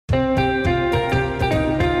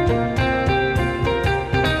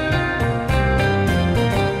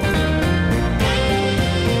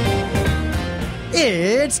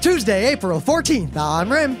It's Tuesday, April 14th. I'm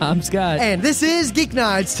Rim. I'm Scott. And this is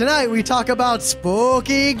Geeknights. Tonight we talk about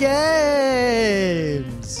spooky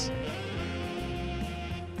games.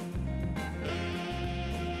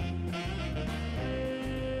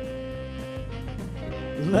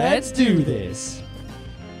 Let's do this.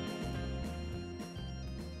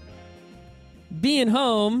 Being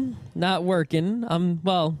home, not working.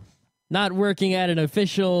 Not working at an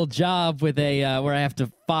official job with a where I have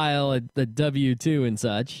to file the W-2 and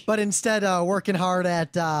such. But instead, working hard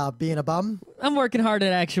at being a bum. I'm working hard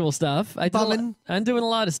at actual stuff. I'm doing a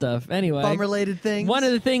lot of stuff. Anyway, bum-related things. One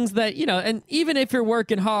of the things that, and even if you're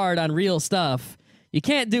working hard on real stuff, you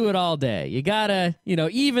can't do it all day. You gotta,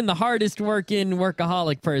 even the hardest working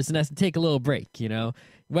workaholic person has to take a little break,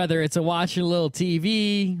 whether it's watching a little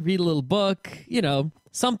TV, read a little book,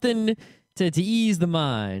 something to ease the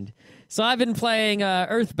mind. So I've been playing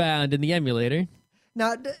Earthbound in the emulator.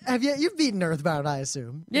 Now, you've beaten Earthbound, I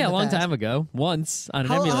assume? Yeah, a long time ago. Once on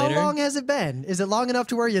an emulator. How long has it been? Is it long enough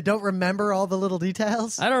to where you don't remember all the little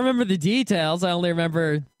details? I don't remember the details. I only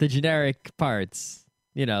remember the generic parts.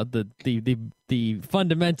 The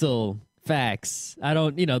fundamental facts. I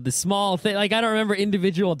don't, the small thing. Like, I don't remember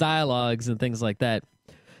individual dialogues and things like that.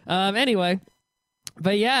 Anyway,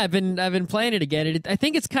 but yeah, I've been playing it again. I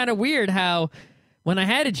think it's kind of weird how when I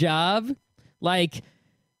had a job,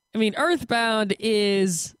 Earthbound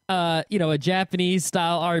is a Japanese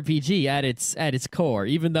style RPG at its core,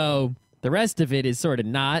 even though the rest of it is sort of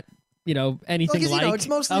not. Anything it's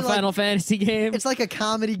mostly a Final Fantasy game. It's like a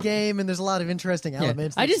comedy game, and there's a lot of interesting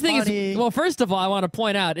elements. I just think it's... Well, first of all, I want to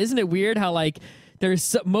point out, isn't it weird how,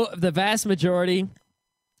 there's the vast majority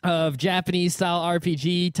of Japanese-style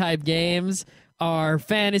RPG-type games are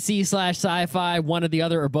fantasy/sci-fi, one or the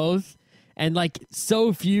other or both, and,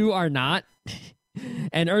 so few are not.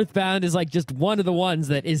 And Earthbound is, just one of the ones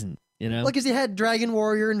that isn't, Because you had Dragon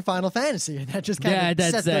Warrior and Final Fantasy, and that just kind of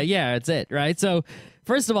that's it, right? So...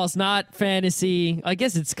 First of all, it's not fantasy. I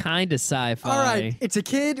guess it's kind of sci-fi. All right, it's a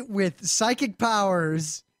kid with psychic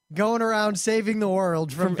powers going around saving the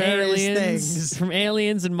world from various things. From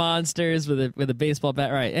aliens and monsters with a baseball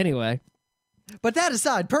bat. Right, anyway. But that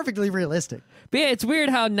aside, perfectly realistic. But yeah, it's weird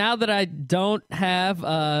how now that I don't have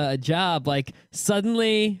a job,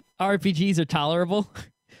 suddenly RPGs are tolerable.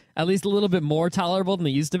 At least a little bit more tolerable than they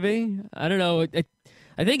used to be. I don't know.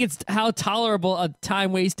 I think it's how tolerable a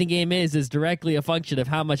time-wasting game is directly a function of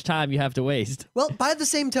how much time you have to waste. Well, by the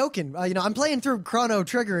same token, I'm playing through Chrono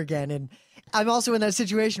Trigger again, and I'm also in that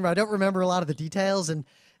situation where I don't remember a lot of the details,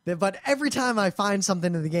 but every time I find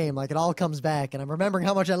something in the game, it all comes back, and I'm remembering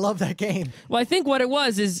how much I love that game. Well, I think what it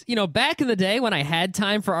was is, back in the day when I had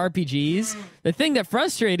time for RPGs, the thing that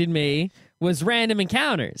frustrated me was random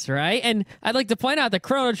encounters, right? And I'd like to point out that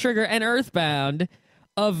Chrono Trigger and Earthbound...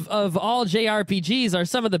 Of all JRPGs are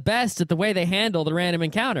some of the best at the way they handle the random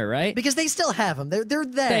encounter, right? Because they still have them. They're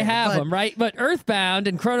there. They have them, right? But Earthbound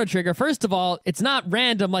and Chrono Trigger, first of all, it's not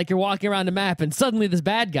random like you're walking around a map and suddenly there's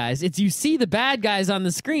bad guys. It's you see the bad guys on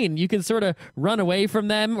the screen. You can sort of run away from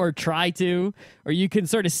them or try to, or you can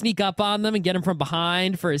sort of sneak up on them and get them from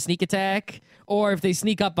behind for a sneak attack. Or if they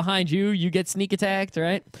sneak up behind you, you get sneak attacked,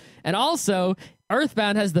 right? And also...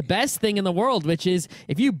 Earthbound has the best thing in the world, which is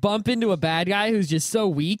if you bump into a bad guy who's just so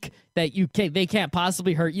weak that they can't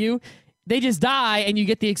possibly hurt you, they just die and you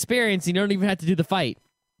get the experience and you don't even have to do the fight.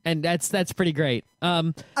 And that's pretty great.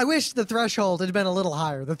 I wish the threshold had been a little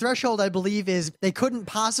higher. The threshold, I believe, is they couldn't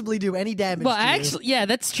possibly do any damage to you. Yeah,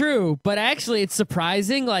 that's true. But actually, it's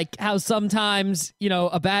surprising, how sometimes,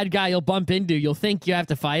 a bad guy you'll bump into, you'll think you have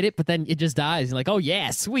to fight it, but then it just dies. You're like, oh, yeah,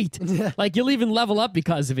 sweet. You'll even level up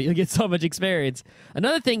because of it. You'll get so much experience.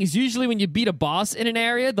 Another thing is usually when you beat a boss in an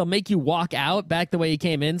area, they'll make you walk out back the way you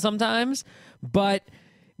came in sometimes. But...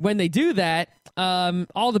 when they do that,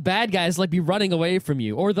 all the bad guys be running away from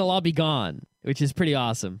you, or they'll all be gone, which is pretty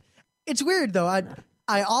awesome. It's weird though.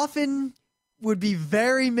 I often would be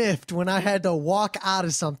very miffed when I had to walk out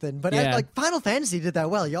of something, but Final Fantasy did that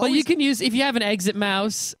well. You can use if you have an exit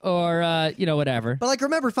mouse or whatever. But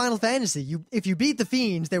remember Final Fantasy, if you beat the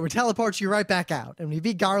fiends, they would teleport you right back out, and when you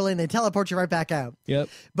beat Garland, they teleport you right back out. Yep.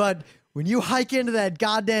 But when you hike into that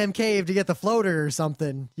goddamn cave to get the floater or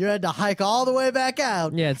something, you had to hike all the way back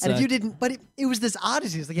out. Yeah, and if you didn't, but it was this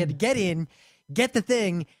odyssey. It's you had to get in, get the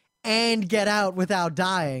thing, and get out without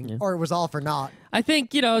dying, or it was all for naught. I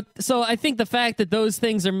think, so I think the fact that those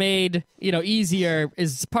things are made, easier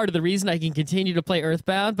is part of the reason I can continue to play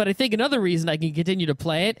Earthbound, but I think another reason I can continue to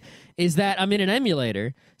play it is that I'm in an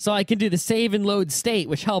emulator, so I can do the save and load state,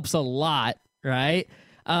 which helps a lot, right?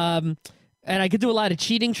 And I could do a lot of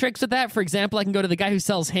cheating tricks with that. For example, I can go to the guy who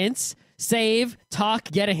sells hints, save, talk,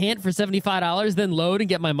 get a hint for $75, then load and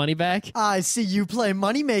get my money back. I see you play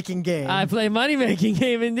money-making game. I play money-making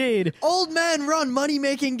game indeed. Old men run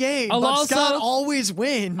money-making game, Scott always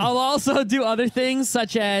wins. I'll also do other things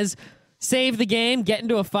such as save the game, get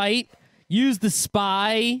into a fight, use the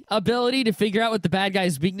spy ability to figure out what the bad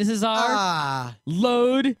guy's weaknesses are.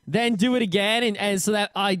 Load, then do it again, and so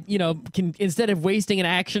that I, can, instead of wasting an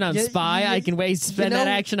action on spy, I can spend that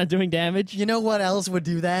action on doing damage. You know what else would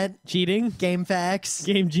do that? Cheating. Game facts.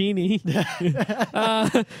 Game genie.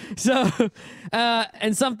 And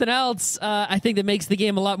something else I think that makes the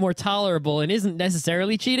game a lot more tolerable and isn't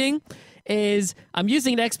necessarily cheating is I'm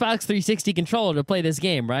using an Xbox 360 controller to play this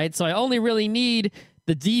game, right? So I only really need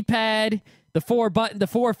the D-pad, the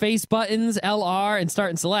four face buttons, LR, and start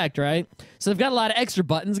and select, right? So I've got a lot of extra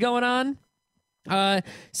buttons going on.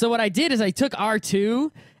 So what I did is I took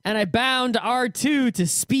R2 and I bound R2 to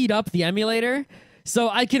speed up the emulator. So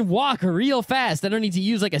I can walk real fast. I don't need to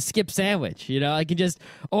use like a skip sandwich, I can just,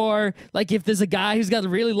 or like if there's a guy who's got a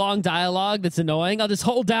really long dialogue that's annoying, I'll just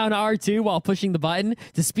hold down R2 while pushing the button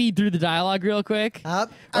to speed through the dialogue real quick.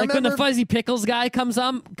 Like when the Fuzzy Pickles guy comes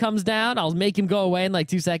down, I'll make him go away in like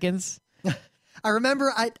 2 seconds. I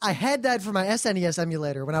remember I had that for my SNES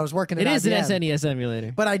emulator when I was working at IBM. It is an SNES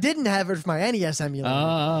emulator. But I didn't have it for my NES emulator.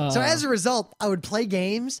 Oh. So as a result, I would play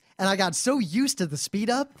games, and I got so used to the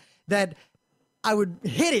speed up that I would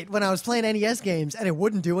hit it when I was playing NES games, and it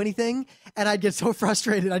wouldn't do anything, and I'd get so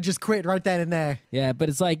frustrated, I'd just quit right then and there. Yeah, but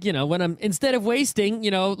it's like, when I'm, instead of wasting,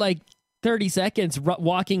 like 30 seconds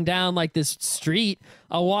walking down like this street,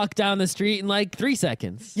 I'll walk down the street in like 3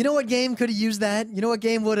 seconds. You know what game could have used that? You know what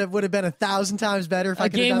game would have been 1,000 times better if I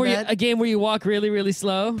could have done that? A game where you walk really, really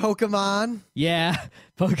slow? Pokemon. Yeah,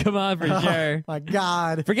 Pokemon for sure. My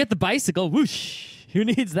God. Forget the bicycle. Whoosh. Who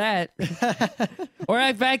needs that? Or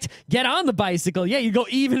in fact, get on the bicycle. Yeah, you go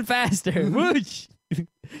even faster. Whoosh.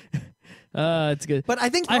 It's good. But I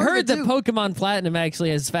think I heard that Pokemon Platinum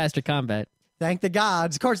actually has faster combat. Thank the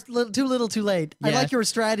gods. Of course, too little, too late. Yeah. I like your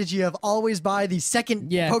strategy of always buy the second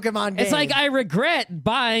Pokemon game. It's like I regret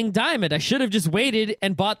buying Diamond. I should have just waited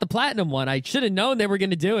and bought the Platinum one. I should have known they were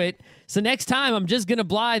going to do it. So next time, I'm just going to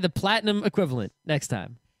buy the Platinum equivalent next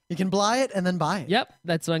time. You can buy it and then buy it. Yep,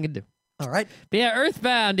 that's what I'm going to do. All right. But yeah,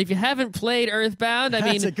 Earthbound. If you haven't played Earthbound,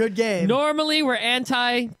 that's a good game. Normally, we're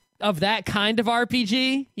anti of that kind of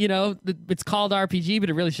RPG. It's called RPG,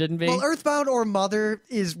 but it really shouldn't be. Well, Earthbound or Mother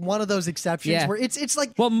is one of those exceptions where it's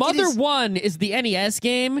like... Well, Mother 1 is the NES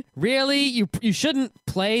game. Really, you shouldn't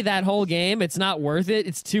play that whole game. It's not worth it.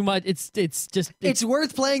 It's too much. It's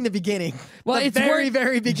worth playing the beginning. Well, it's very,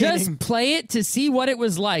 very beginning. Just play it to see what it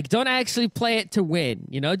was like. Don't actually play it to win.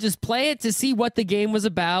 Just play it to see what the game was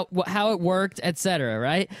about, how it worked, etc.,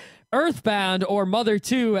 right? Earthbound, or Mother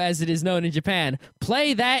 2 as it is known in Japan,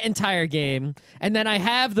 play that entire game, and then I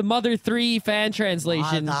have the Mother 3 fan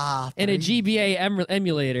translation in a GBA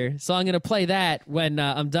emulator, so I'm going to play that when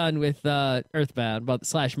I'm done with Earthbound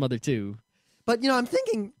 / Mother 2. But, I'm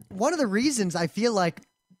thinking one of the reasons I feel like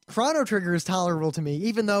Chrono Trigger is tolerable to me,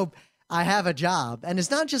 even though I have a job, and it's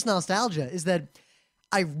not just nostalgia, is that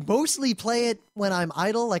I mostly play it when I'm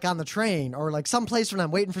idle, like on the train, or like someplace when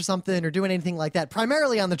I'm waiting for something or doing anything like that,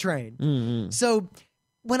 primarily on the train. Mm-hmm. So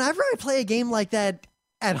whenever I play a game like that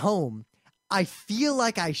at home, I feel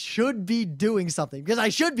like I should be doing something, because I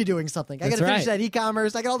should be doing something. I got to finish that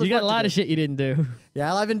e-commerce. I got all this You got a lot of shit you didn't do. Yeah,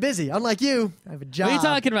 well, I've been busy. Unlike you, I have a job. What are you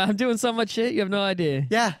talking about? I'm doing so much shit. You have no idea.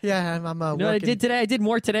 Yeah, I'm working. I did today. I did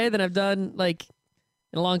more today than I've done like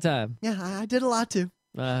in a long time. Yeah, I did a lot too.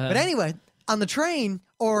 But anyway, on the train,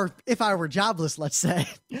 or if I were jobless, let's say,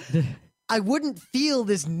 I wouldn't feel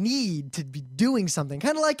this need to be doing something.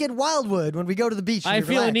 Kind of like at Wildwood when we go to the beach. I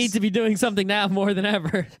feel a need to be doing something now more than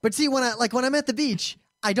ever. But see, when I'm at the beach,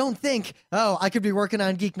 I don't think, I could be working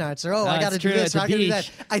on Geeknights, or I got to do this, or I got to do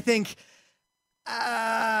that. I think,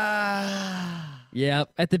 Yeah,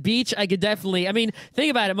 at the beach, I could definitely...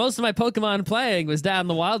 think about it. Most of my Pokemon playing was down in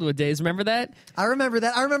the Wildwood days. Remember that? I remember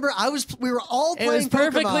that. We were all playing Pokemon. It was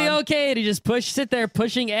perfectly okay to just sit there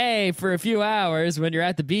pushing A for a few hours when you're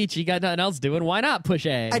at the beach. You got nothing else doing. Why not push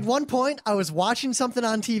A? At one point, I was watching something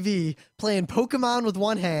on TV, playing Pokemon with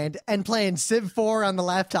one hand, and playing Civ 4 on the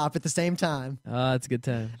laptop at the same time. Oh, that's a good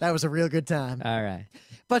time. That was a real good time. All right.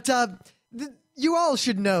 But, you all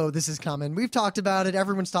should know this is coming. We've talked about it.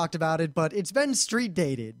 Everyone's talked about it, but it's been street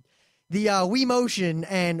dated. The Wii Motion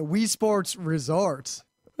and Wii Sports Resort.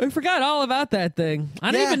 I forgot all about that thing.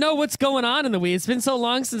 I don't even know what's going on in the Wii. It's been so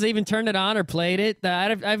long since I even turned it on or played it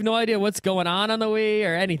that I have no idea what's going on the Wii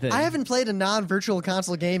or anything. I haven't played a non-virtual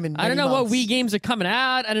console game in many I don't know months. what Wii games are coming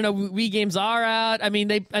out. I don't know what Wii games are out. I mean,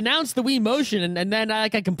 they announced the Wii Motion, and then I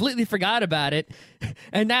completely forgot about it.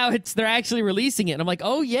 And now they're actually releasing it. And I'm like,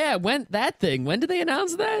 oh, yeah, when did they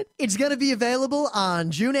announce that? It's going to be available on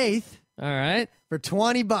June 8th. All right. For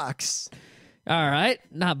 $20. All right.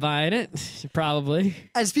 Not buying it. Probably.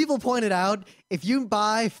 As people pointed out, if you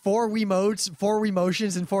buy 4 Wiimotes, 4 Wii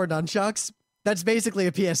Motions, and 4 nunchucks, that's basically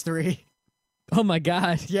a PS3. Oh, my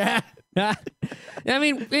God. Yeah. I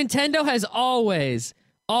mean, Nintendo has always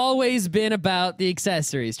been about the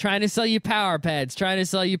accessories, trying to sell you power pads, trying to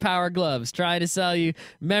sell you power gloves, trying to sell you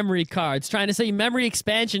memory cards, trying to sell you memory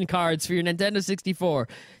expansion cards for your Nintendo 64.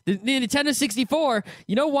 The Nintendo 64,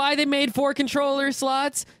 you know why they made 4 controller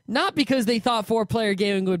slots? Not because they thought 4-player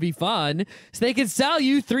gaming would be fun, so they could sell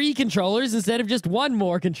you 3 controllers instead of just 1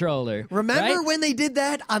 more controller. Remember when they did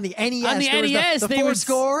that on the NES? On the NES, they would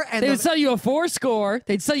score, and they would sell you a 4 score.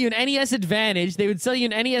 They'd sell you an NES Advantage. They would sell you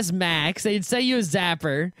an NES Max. They'd sell you a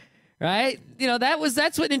Zapper. Right? You know,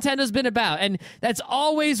 that's what Nintendo's been about. And that's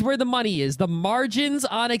always where the money is. The margins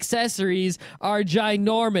on accessories are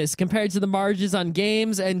ginormous compared to the margins on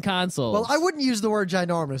games and consoles. Well, I wouldn't use the word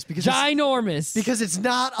ginormous because it's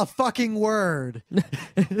not a fucking word.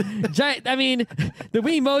 I mean, the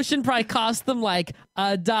Wii Motion probably cost them like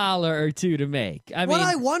 $1 or $2 to make. What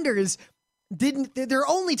I wonder is, there are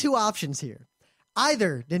only 2 options here.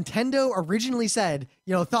 Either Nintendo originally said,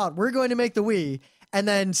 thought we're going to make the Wii, and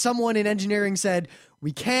then someone in engineering said,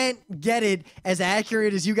 we can't get it as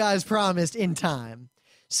accurate as you guys promised in time.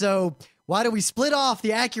 So why don't we split off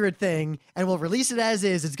the accurate thing and we'll release it as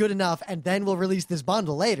is, it's good enough, and then we'll release this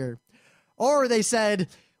bundle later. Or they said,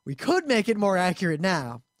 we could make it more accurate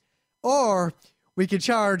now. Or we could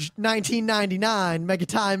charge $19.99, Mega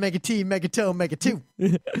Time, Mega T, Mega Toe, Mega 2.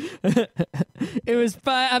 It was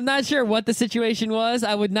fun. I'm not sure what the situation was.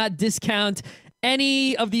 I would not discount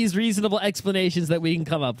any of these reasonable explanations that we can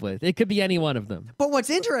come up with. It could be any one of them. But what's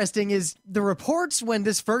interesting is the reports when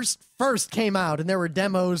this first came out, and there were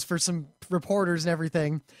demos for some reporters and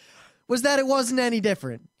everything, was that it wasn't any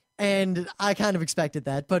different. And I kind of expected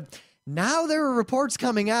that. But now there are reports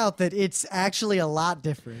coming out that it's actually a lot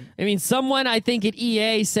different. I mean, someone I think at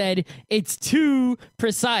EA said it's too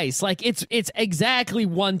precise. Like it's exactly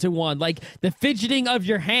 1-to-1. Like the fidgeting of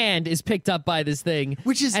your hand is picked up by this thing,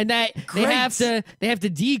 which is and that great. they have to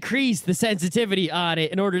decrease the sensitivity on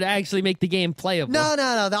it in order to actually make the game playable. No.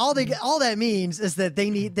 All that means is that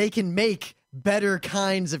they can make better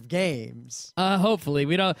kinds of games. Hopefully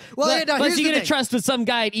we don't. Well, unless you're gonna trust what some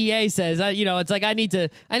guy at EA says. It's like I need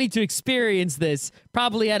to experience this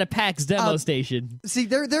probably at a PAX demo station. See,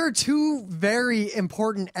 there are 2 very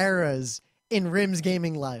important eras in Rim's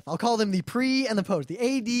gaming life. I'll call them the pre and the post, the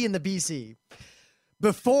AD and the BC.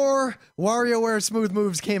 Before WarioWare Smooth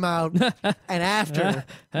Moves came out, and after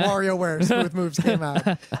WarioWare Smooth Moves came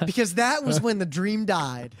out, because that was when the dream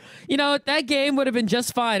died. That game would have been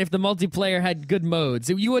just fine if the multiplayer had good modes.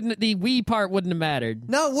 The Wii part wouldn't have mattered.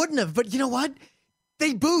 No, it wouldn't have. But you know what?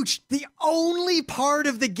 They booched the only part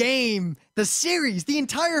of the game, the series, the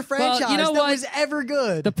entire franchise that was ever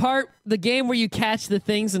good. The game where you catch the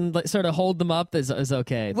things and sort of hold them up is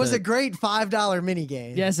okay. Was a great $5 mini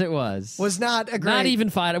game. Yes, it was. Was not a great. Not even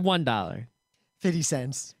 $1. 50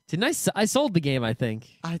 cents. Didn't I sold the game, I think.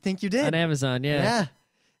 I think you did. On Amazon, yeah.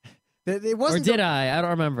 Yeah. It wasn't. Or did I? I don't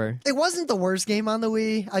remember. It wasn't the worst game on the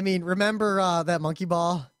Wii. I mean, remember that monkey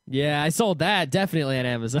ball? Yeah, I sold that definitely on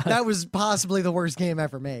Amazon. That was possibly the worst game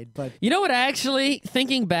ever made. But you know what? Actually,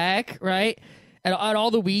 thinking back, right, at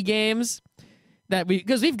all the Wii games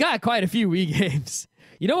because we've got quite a few Wii games.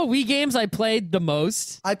 You know what Wii games I played the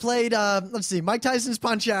most? I played. Let's see, Mike Tyson's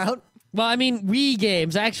Punch Out. Well, I mean Wii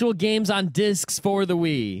games, actual games on discs for the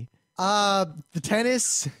Wii. The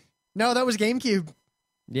tennis. No, that was GameCube.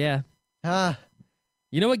 Yeah.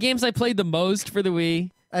 You know what games I played the most for the Wii?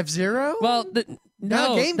 F-Zero? Well,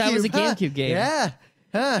 no, that was a GameCube game. Yeah.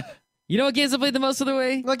 You know what games I played the most of the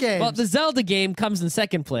Wii? What games? Well, the Zelda game comes in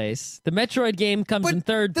 2nd place. The Metroid game comes in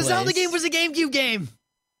 3rd place. The Zelda game was a GameCube game.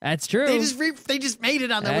 That's true. They just made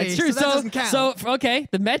it on the Wii. That's true. So that doesn't count. So, okay,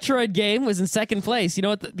 the Metroid game was in 2nd place. You know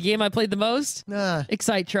what the game I played the most?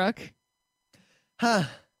 Excite Truck. Huh.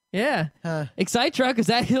 Yeah. Excite Truck is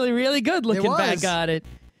actually really good looking back on it.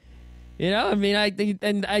 I mean, I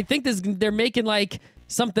think they're making like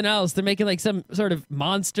something else. They're making like some sort of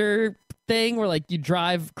monster thing where like you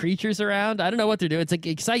drive creatures around. I don't know what they're doing. It's like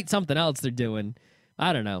Excite something else they're doing.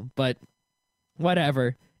 I don't know, but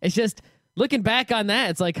whatever. It's just looking back on that,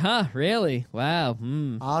 it's like, huh, really? Wow.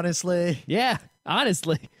 Honestly. Yeah,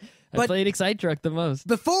 honestly. I played Excite Truck the most.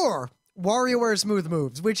 Before WarioWare Smooth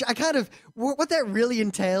Moves, which I kind of, what that really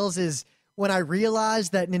entails is when I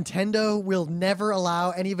realized that Nintendo will never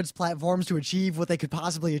allow any of its platforms to achieve what they could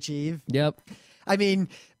possibly achieve. Yep. I mean,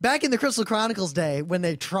 back in the Crystal Chronicles day when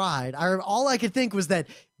they tried, all I could think was that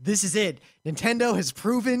this is it. Nintendo has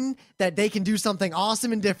proven that they can do something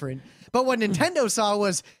awesome and different. But what Nintendo saw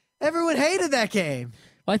was everyone hated that game.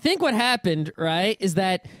 Well, I think what happened, right, is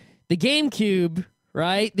that the GameCube,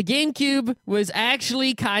 right? The GameCube was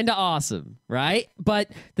actually kind of awesome, right? But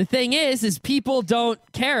the thing is people don't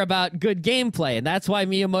care about good gameplay, and that's why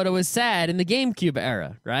Miyamoto was sad in the GameCube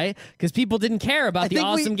era, right? Because people didn't care about the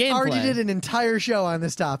awesome gameplay. I already did an entire show on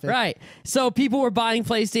this topic. Right. So people were buying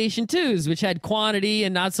PlayStation 2s, which had quantity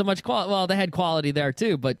and not so much quality. Well, they had quality there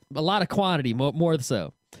too, but a lot of quantity, more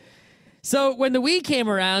so. So when the Wii came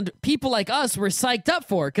around, people like us were psyched up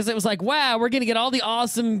for it because it was like, wow, we're going to get all the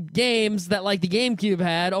awesome games that like the GameCube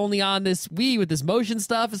had only on this Wii with this motion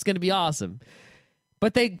stuff. It's going to be awesome.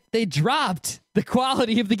 But they dropped the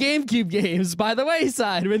quality of the GameCube games by the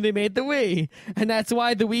wayside when they made the Wii. And that's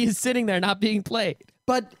why the Wii is sitting there not being played.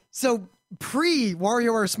 But so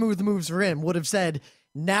pre-WarioWare Smooth Moves for him would have said,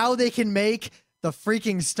 now they can make the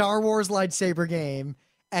freaking Star Wars lightsaber game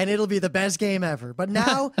and it'll be the best game ever. But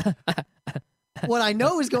now, what I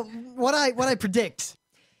know is what I predict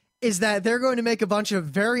is that they're going to make a bunch of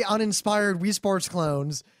very uninspired Wii Sports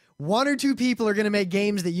clones. One or two people are going to make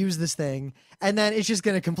games that use this thing, and then it's just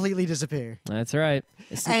going to completely disappear. That's right.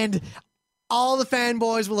 And all the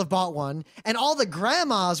fanboys will have bought one, and all the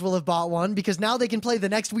grandmas will have bought one because now they can play the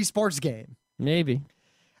next Wii Sports game. Maybe.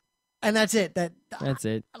 And that's it. That's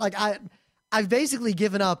it. Like I've basically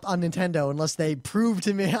given up on Nintendo unless they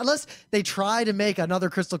try to make another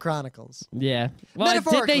Crystal Chronicles. Yeah. Well,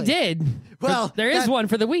 they did. Well, there is one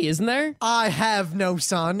for the Wii, isn't there? I have no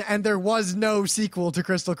son, and there was no sequel to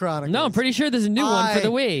Crystal Chronicles. No, I'm pretty sure there's a new one for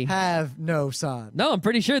the Wii. I have no son. No, I'm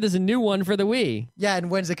pretty sure there's a new one for the Wii. Yeah, and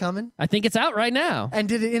when's it coming? I think it's out right now. And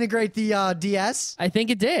did it integrate the DS? I think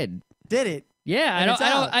it did. Did it? Yeah,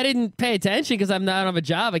 I didn't pay attention because I don't have a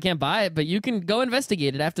job. I can't buy it, but you can go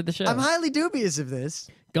investigate it after the show. I'm highly dubious of this.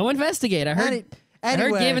 Go investigate. I heard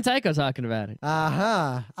Gabe and Tycho talking about it.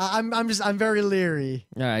 I'm very leery.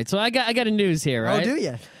 All right, so I got a news here, right? Oh, do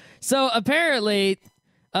you? So apparently,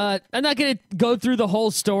 I'm not going to go through the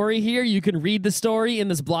whole story here. You can read the story in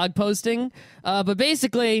this blog posting, but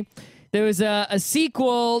basically, there was a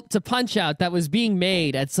sequel to Punch-Out that was being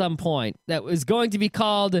made at some point that was going to be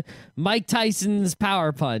called Mike Tyson's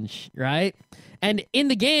Power Punch, right? And in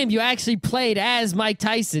the game, you actually played as Mike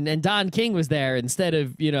Tyson, and Don King was there instead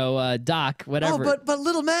of, Doc, whatever. Oh, but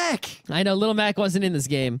Little Mac. I know Little Mac wasn't in this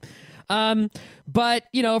game. But,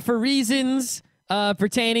 for reasons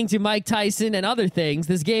pertaining to Mike Tyson and other things,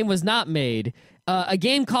 this game was not made. A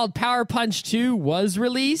game called Power Punch 2 was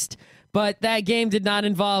released, but that game did not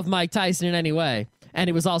involve Mike Tyson in any way. And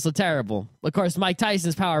it was also terrible. Of course, Mike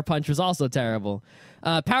Tyson's Power Punch was also terrible.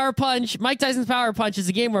 Mike Tyson's Power Punch is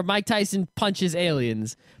a game where Mike Tyson punches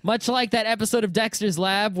aliens. Much like that episode of Dexter's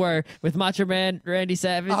Lab with Macho Man Randy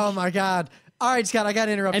Savage. Oh, my God. All right, Scott, I got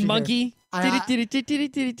to interrupt you. And Monkey. I have to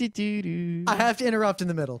interrupt in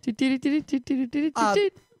the middle. The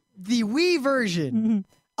Wii version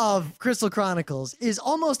of Crystal Chronicles is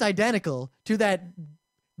almost identical to that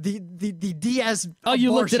the DS. Oh,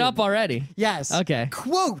 you looked it abortion. up already? Yes. Okay.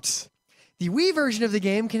 Quote: the Wii version of the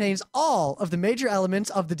game contains all of the major elements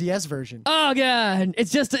of the DS version. Oh God!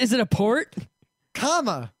 Is it a port?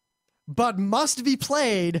 Comma, but must be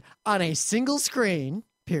played on a single screen.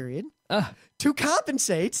 Period. To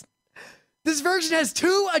compensate, this version has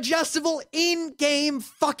 2 adjustable in-game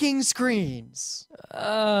fucking screens.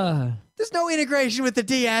 There's no integration with the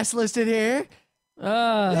DS listed here.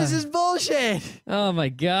 This is bullshit. Oh my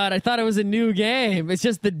God, I thought it was a new game. It's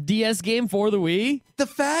just the DS game for the Wii? The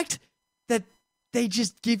fact that they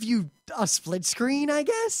just give you a split screen, I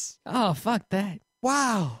guess? Oh, fuck that.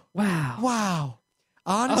 Wow.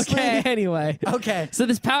 Honestly. Okay, anyway. Okay. So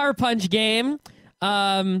this Power Punch game,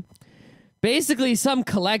 basically some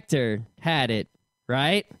collector had it,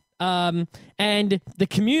 right? And the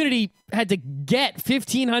community had to get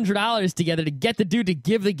 $1,500 together to get the dude to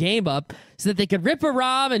give the game up so that they could rip a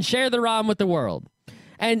ROM and share the ROM with the world.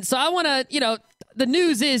 And so I want to, the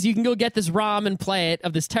news is you can go get this ROM and play it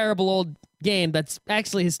of this terrible old game that's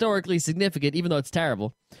actually historically significant, even though it's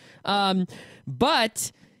terrible.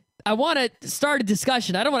 But I want to start a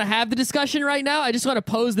discussion. I don't want to have the discussion right now. I just want to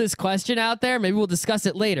pose this question out there. Maybe we'll discuss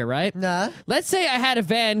it later, right? Nah. Let's say I had a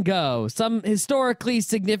Van Gogh, some historically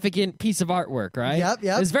significant piece of artwork, right? Yep.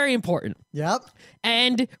 It was very important. Yep.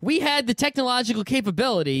 And we had the technological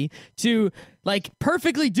capability to like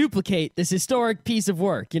perfectly duplicate this historic piece of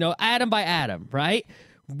work, atom by atom, right?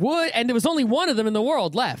 And there was only one of them in the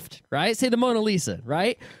world left, right? Say the Mona Lisa,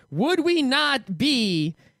 right? Would we not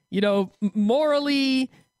be,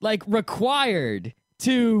 morally like required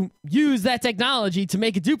to use that technology to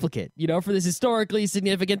make a duplicate, for this historically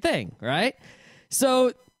significant thing, right?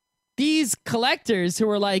 So these collectors who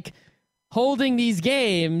are like holding these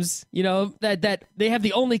games, that they have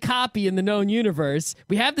the only copy in the known universe,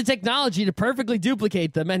 we have the technology to perfectly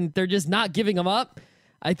duplicate them and they're just not giving them up.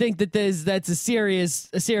 I think that's a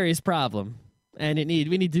serious problem. And we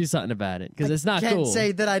need to do something about it because it's not cool. I can't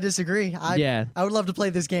say that I disagree. I would love to play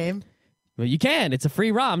this game. Well, you can. It's a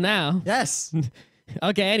free ROM now. Yes.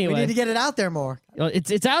 Okay, anyway. We need to get it out there more. Well,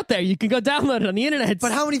 it's out there. You can go download it on the internet.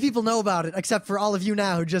 But how many people know about it, except for all of you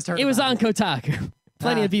now who just heard it? It was on it? Kotaku.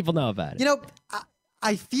 Plenty of people know about it.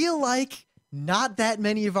 I feel like not that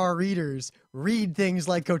many of our readers read things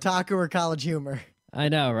like Kotaku or College Humor. I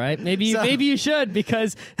know, right? Maybe you should,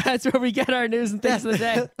 because that's where we get our news and things of the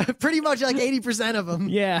day. Pretty much like 80% of them.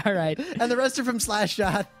 Yeah, all right. And the rest are from Slash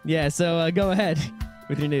Shot. Yeah, so go ahead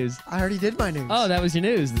with your news. I already did my news. Oh, that was your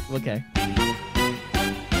news. Okay.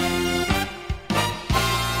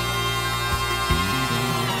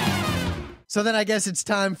 So then I guess it's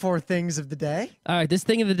time for Things of the Day. All right, this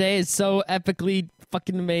thing of the day is so epically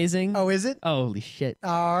fucking amazing. Oh, is it? Oh, holy shit.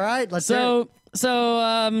 All right, let's hear it.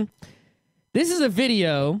 So, this is a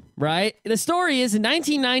video, right? The story is in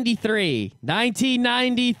 1993.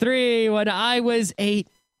 1993, when I was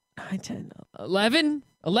 11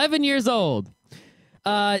 years old.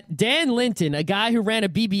 Dan Linton, a guy who ran a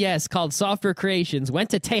BBS called Software Creations, went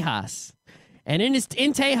to Tejas. And in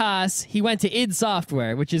Tejas, he went to id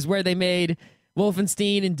Software, which is where they made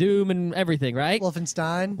Wolfenstein and Doom and everything, right?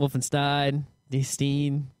 Wolfenstein,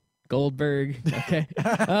 Steen, Goldberg. Okay.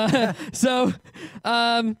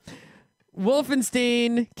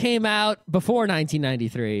 Wolfenstein came out before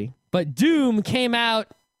 1993, but Doom came out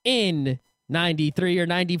in 93 or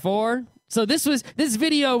 94. So this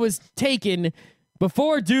video was taken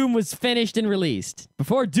before Doom was finished and released.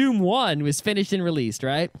 Before Doom 1 was finished and released,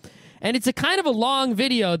 right? And it's a kind of a long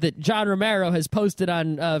video that John Romero has posted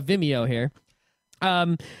on Vimeo here.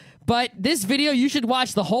 But this video, you should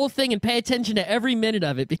watch the whole thing and pay attention to every minute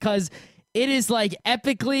of it because it is like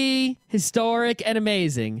epically historic and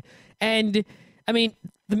amazing. And I mean,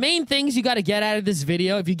 the main things you got to get out of this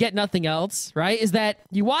video, if you get nothing else, right, is that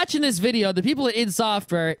you watch in this video, the people at id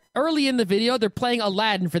Software, early in the video, they're playing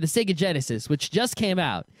Aladdin for the Sega Genesis, which just came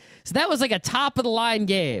out. So that was like a top-of-the-line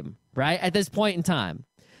game, right, at this point in time.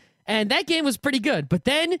 And that game was pretty good. But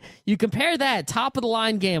then you compare that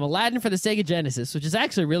top-of-the-line game, Aladdin for the Sega Genesis, which is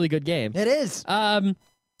actually a really good game. It is.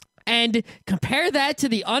 And compare that to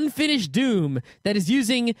the unfinished Doom that is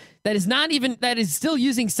still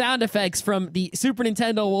using sound effects from the Super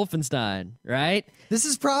Nintendo Wolfenstein, right? This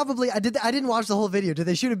is probably I didn't watch the whole video. Did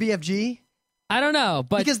they shoot a BFG? I don't know,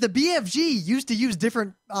 but because the BFG used to use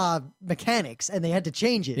different mechanics and they had to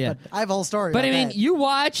change it. Yeah. But I have a whole story. But I mean, that. you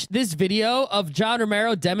watch this video of John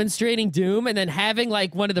Romero demonstrating Doom and then having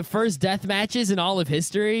like one of the first death matches in all of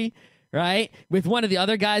history, right? With one of the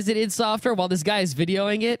other guys at id Software while this guy is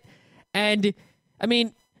videoing it. And I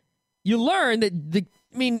mean, you learn that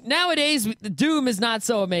nowadays Doom is not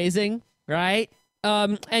so amazing, right?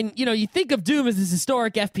 And you think of Doom as this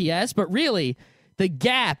historic FPS, but really the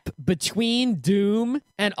gap between Doom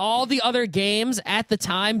and all the other games at the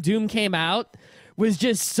time Doom came out was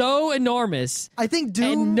just so enormous. I think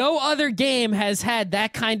Doom... And no other game has had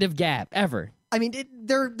that kind of gap, ever. I mean,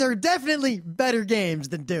 they're definitely better games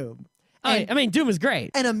than Doom. I mean, Doom is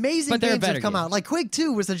great. And amazing games have come games. out. Like Quake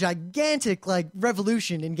 2 was a gigantic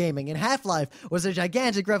revolution in gaming, and Half-Life was a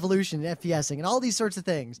gigantic revolution in FPSing, and all these sorts of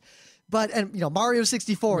things. But Mario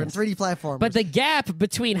 64 and 3D platformers. But the gap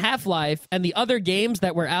between Half-Life and the other games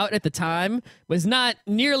that were out at the time was not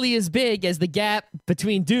nearly as big as the gap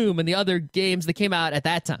between Doom and the other games that came out at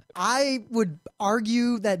that time. I would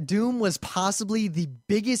argue that Doom was possibly the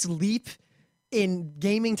biggest leap in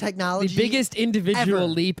gaming technology. The biggest individual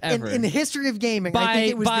leap ever. In the history of gaming. By, I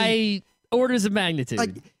think it was by orders of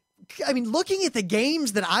magnitude. Looking at the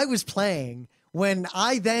games that I was playing when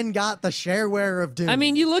I then got the shareware of Doom. I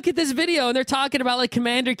mean, you look at this video and they're talking about like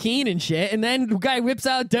Commander Keen and shit, and then the guy whips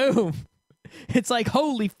out Doom. It's like,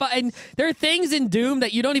 holy fuck. And there are things in Doom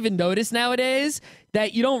that you don't even notice nowadays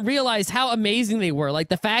that you don't realize how amazing they were. Like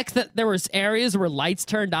the fact that there was areas where lights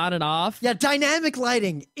turned on and off. Yeah, dynamic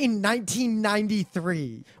lighting in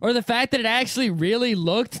 1993. Or the fact that it actually really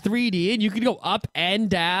looked 3D and you could go up and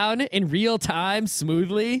down in real time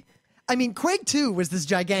smoothly. I mean, Quake 2 was this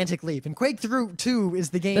gigantic leap, and Quake 2 is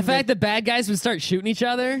the game. The fact that bad guys would start shooting each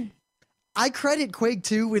other. I credit Quake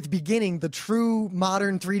 2 with beginning the true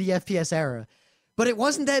modern 3D FPS era, but it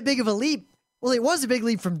wasn't that big of a leap. Well, it was a big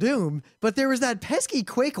leap from Doom, but there was that pesky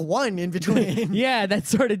Quake 1 in between. Yeah, that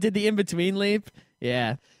sort of did the in-between leap.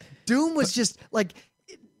 Yeah. Doom was just like,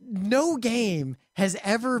 no game has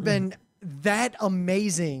ever been that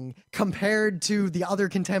amazing compared to the other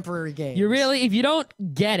contemporary games. You really, if you don't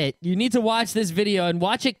get it, you need to watch this video and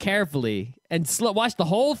watch it carefully and watch the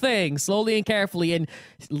whole thing slowly and carefully and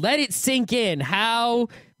let it sink in how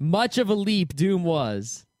much of a leap Doom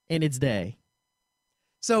was in its day.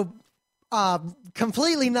 So,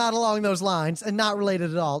 completely not along those lines and not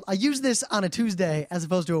related at all. I use this on a Tuesday as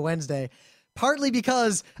opposed to a Wednesday, partly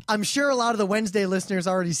because I'm sure a lot of the Wednesday listeners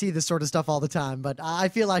already see this sort of stuff all the time, but I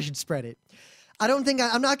feel I should spread it. I'm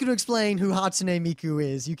not going to explain who Hatsune Miku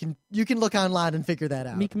is. You can look online and figure that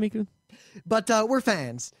out. Miku. But we're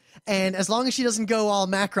fans, and as long as she doesn't go all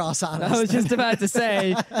Macross on us. I was just about to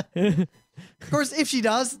say. Of course, if she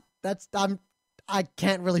does, I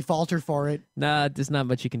can't really fault her for it. Nah, there's not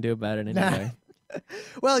much you can do about it anyway.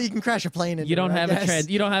 Well, you can crash a plane into You don't her, have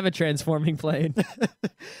you don't have a transforming plane.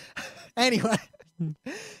 Anyway,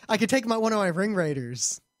 I could take one of my Ring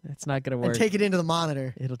Raiders. It's not gonna work. And take it into the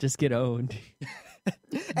monitor. It'll just get owned.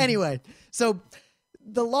 Anyway, so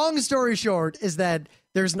the long story short is that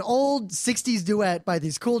there's an old 60s duet by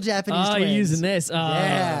these cool Japanese twins. You're using this.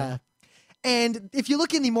 Yeah. And if you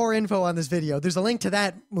look in the more info on this video, there's a link to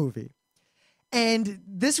that movie. And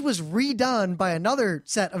this was redone by another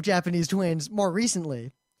set of Japanese twins more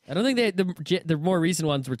recently. I don't think the more recent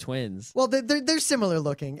ones were twins. Well, they're similar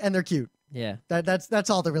looking and they're cute. Yeah. That's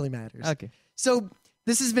all that really matters. Okay. So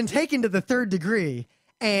this has been taken to the third degree,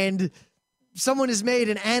 and someone has made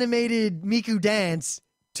an animated Miku dance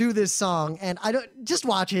to this song, and just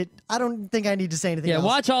watch it. I don't think I need to say anything else. Yeah,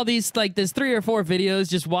 watch all these, like, there's 3 or 4 videos.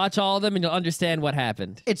 Just watch all of them, and you'll understand what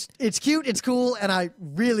happened. It's cute, it's cool, and I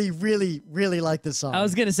really, really, really like this song. I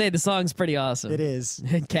was gonna say the song's pretty awesome. It is.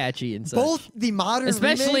 And catchy and such. Both the modern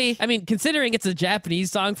Especially, remake, I mean, considering it's a Japanese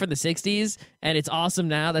song from the 60s, and it's awesome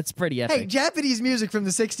now, that's pretty epic. Hey, Japanese music from the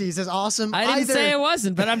 60s is awesome. I didn't say it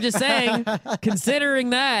wasn't, but I'm just saying,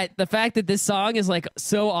 considering that, the fact that this song is, like,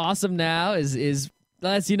 so awesome now is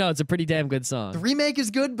lets you know it's a pretty damn good song. The remake is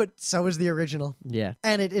good, but so is the original. Yeah.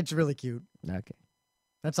 And it's really cute. Okay.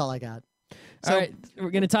 That's all I got. All right, we're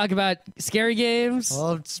going to talk about scary games.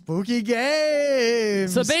 Oh, spooky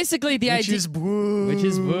games. So basically the idea... Witches Brew.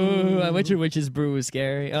 Witches Brew. Witches Brew is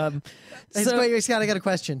scary. Hey, Scott, I got a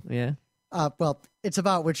question. Yeah. Well, it's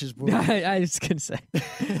about Witches Brew. I was going to say.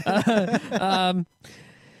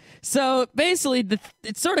 So basically,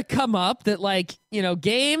 it's sort of come up that, like, you know,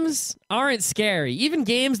 games aren't scary. Even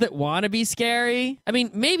games that want to be scary. I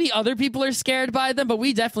mean, maybe other people are scared by them, but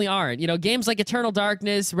we definitely aren't. You know, games like Eternal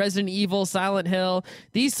Darkness, Resident Evil, Silent Hill,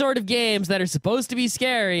 these sort of games that are supposed to be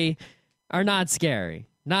scary are not scary.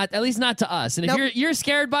 At least not to us. And if you're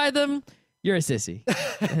scared by them, you're a sissy.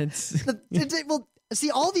 Well,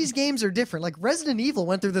 see, all these games are different. Like, Resident Evil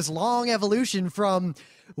went through this long evolution from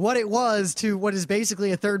what it was to what is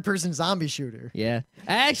basically a third-person zombie shooter. Yeah.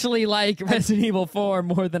 I actually like Resident Evil 4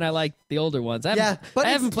 more than I like the older ones. I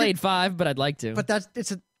haven't played 5, but I'd like to. But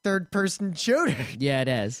it's a third-person shooter. Yeah, it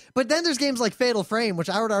is. But then there's games like Fatal Frame, which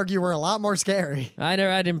I would argue were a lot more scary. I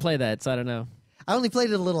didn't play that, so I don't know. I only played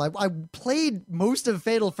it a little. I played most of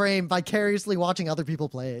Fatal Frame vicariously watching other people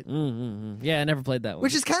play it. Yeah, I never played that one.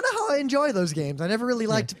 Which is kind of how I enjoy those games. I never really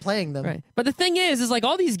liked playing them. Right. But the thing is like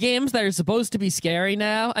all these games that are supposed to be scary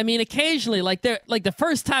now, I mean, occasionally, like the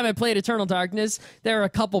first time I played Eternal Darkness, there were a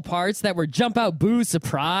couple parts that were jump out, boo,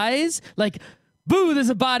 surprise. Like, boo, there's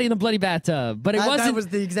a body in the bloody bathtub. But it wasn't. That was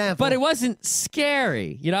the example. But it wasn't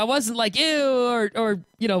scary. You know, I wasn't like, ew, or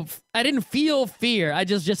you know, I didn't feel fear. I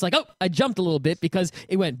just like, oh, I jumped a little bit because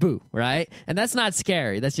it went boo, right? And that's not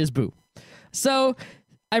scary. That's just boo. So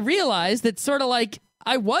I realized that sort of like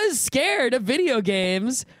I was scared of video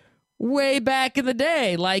games way back in the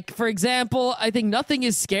day. Like, for example, I think nothing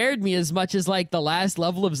has scared me as much as like the last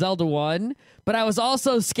level of Zelda 1. But I was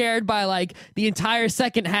also scared by like the entire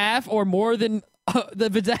second half or more than the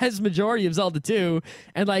vast majority of Zelda 2,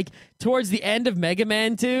 and like towards the end of Mega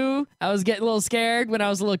Man 2, I was getting a little scared when I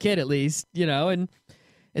was a little kid, at least, you know. And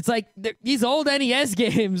It's like these old NES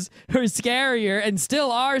games are scarier and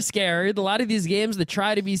still are scary. A lot of these games that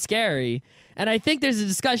try to be scary. And I think there's a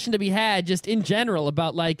discussion to be had just in general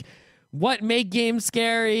about like what make games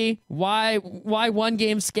scary, why one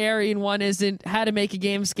game's scary and one isn't, how to make a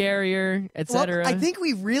game scarier, etc. Well, I think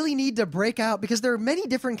we really need to break out because there are many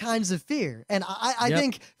different kinds of fear. And I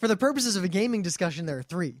think for the purposes of a gaming discussion, there are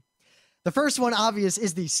three. The first one, obvious,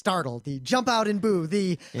 is the startle, the jump out and boo,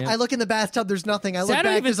 I look in the bathtub, there's nothing, I look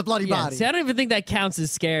back, there's a bloody body. See, I don't even think that counts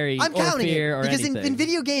as scary I'm or counting fear it, or because anything. in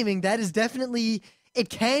video gaming, that is definitely, it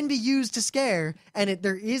can be used to scare, and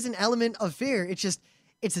there is an element of fear. It's just,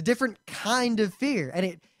 it's a different kind of fear,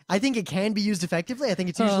 and I think it can be used effectively. I think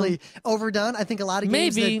it's usually overdone. I think a lot of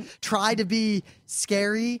games that try to be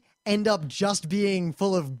scary end up just being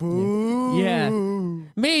full of boo. Yeah,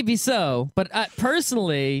 maybe so. But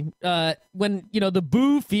personally, when the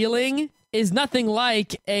boo feeling is nothing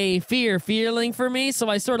like a fear feeling for me, so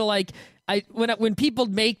I sort of like. When people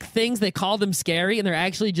make things, they call them scary and they're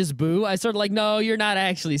actually just boo. I sort of like, no, you're not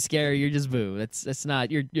actually scary. You're just boo. That's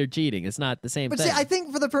not. You're cheating. It's not the same thing. But see, I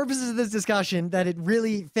think for the purposes of this discussion, that it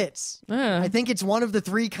really fits. I think it's one of the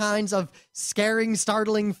three kinds of scaring,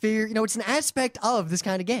 startling fear. It's an aspect of this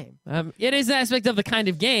kind of game. It is an aspect of the kind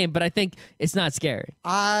of game, but I think it's not scary.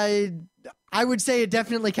 I would say it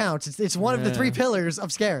definitely counts. It's one of the three pillars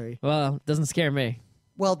of scary. Well, it doesn't scare me.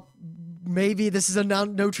 Well, maybe this is a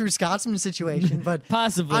no true Scotsman situation, but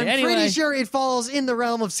possibly. I'm pretty sure it falls in the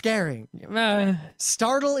realm of scaring.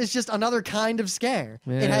 Startle is just another kind of scare.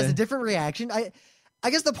 It has a different reaction. I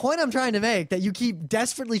guess the point I'm trying to make, that you keep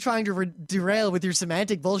desperately trying to derail with your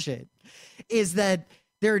semantic bullshit, is that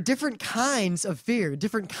there are different kinds of fear,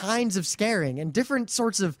 different kinds of scaring, and different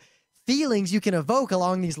sorts of feelings you can evoke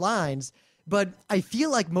along these lines. But I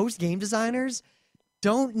feel like most game designers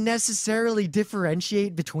don't necessarily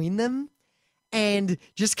differentiate between them, and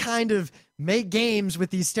just kind of make games with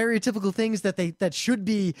these stereotypical things that should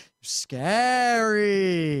be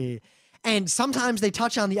scary. And sometimes they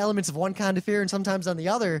touch on the elements of one kind of fear and sometimes on the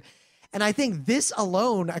other. And I think this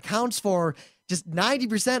alone accounts for just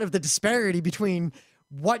 90% of the disparity between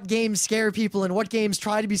what games scare people and what games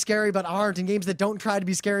try to be scary but aren't, and games that don't try to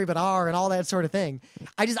be scary but are, and all that sort of thing.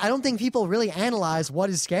 I don't think people really analyze what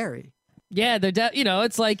is scary. Yeah,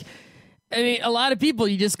 it's like, I mean, a lot of people,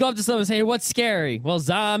 you just go up to someone and say, what's scary? Well,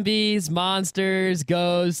 zombies, monsters,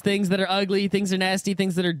 ghosts, things that are ugly, things that are nasty,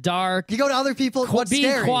 things that are dark. You go to other people, what's being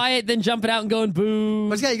scary? Being quiet, then jumping out and going boo.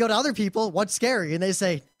 But yeah, you go to other people, what's scary? And they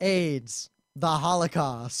say, AIDS, the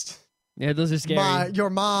Holocaust. Yeah, those are scary. Your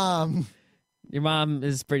mom. Your mom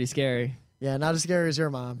is pretty scary. Yeah, not as scary as your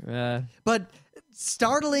mom. But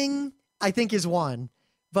startling, I think, is one.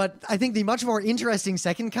 But I think the much more interesting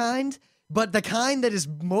second kind, but the kind that is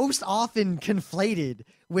most often conflated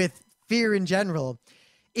with fear in general,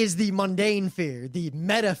 is the mundane fear, the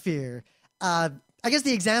meta fear. I guess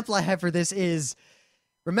the example I have for this is,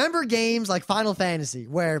 remember games like Final Fantasy,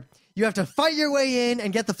 where you have to fight your way in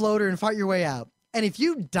and get the floater and fight your way out. And if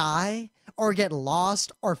you die or get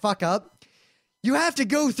lost or fuck up, you have to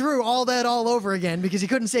go through all that all over again because you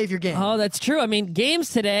couldn't save your game. Oh, that's true. I mean, games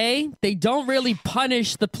today, they don't really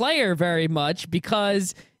punish the player very much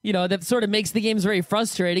because, that sort of makes the games very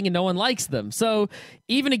frustrating and no one likes them. So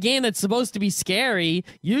even a game that's supposed to be scary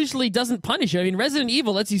usually doesn't punish you. I mean, Resident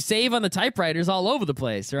Evil lets you save on the typewriters all over the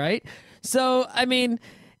place, right? So, I mean,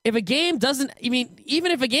 if a game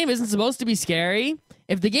even if a game isn't supposed to be scary,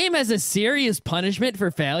 if the game has a serious punishment for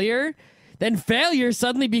failure, then failure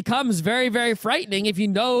suddenly becomes very, very frightening if you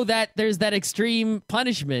know that there's that extreme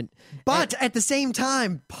punishment. But at the same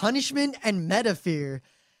time, punishment and meta fear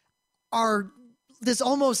are this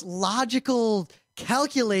almost logical,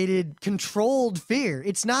 calculated, controlled fear.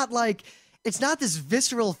 It's not this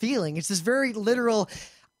visceral feeling. It's this very literal,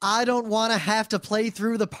 I don't want to have to play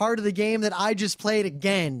through the part of the game that I just played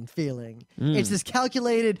again feeling. It's this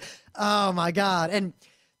calculated, oh my God.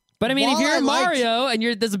 But I mean, if you're Mario and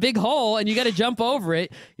there's a big hole and you got to jump over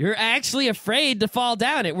it, you're actually afraid to fall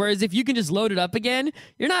down it. Whereas if you can just load it up again,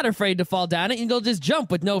 you're not afraid to fall down it. You'll just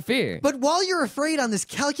jump with no fear. But while you're afraid on this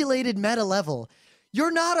calculated meta level,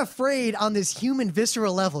 you're not afraid on this human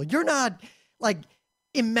visceral level. You're not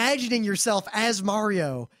imagining yourself as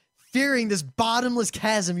Mario, fearing this bottomless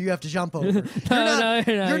chasm you have to jump over.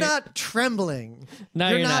 You're not trembling. No,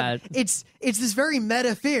 you're not. It's this very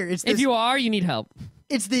meta fear. If you are, you need help.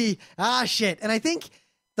 It's the, shit. And I think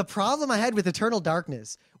the problem I had with Eternal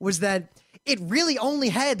Darkness was that it really only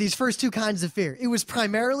had these first two kinds of fear. It was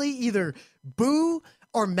primarily either boo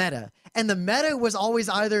or meta. And the meta was always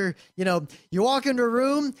either, you walk into a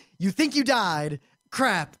room, you think you died,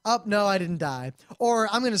 crap. Oh, no, I didn't die. Or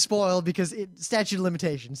I'm going to spoil because statute of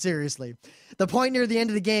limitations, seriously. The point near the end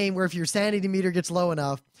of the game where if your sanity meter gets low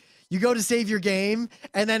enough, you go to save your game,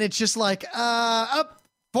 and then it's just like,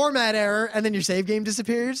 format error, and then your save game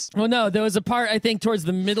disappears. Well, no, there was a part, I think, towards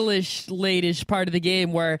the middle-ish, late-ish part of the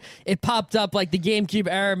game where it popped up like the GameCube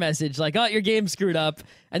error message, like, oh, your game screwed up.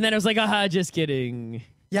 And then it was like, aha, just kidding.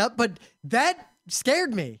 Yep, but that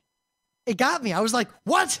scared me. It got me. I was like,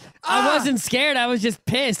 what? I wasn't scared. I was just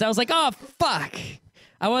pissed. I was like, oh, fuck.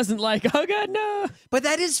 I wasn't like, oh, God, no. But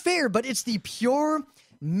that is fair, but it's the pure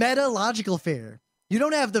meta-logical fear. You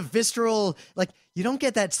don't have the visceral, like, you don't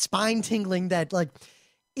get that spine-tingling, that, like,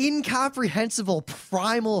 incomprehensible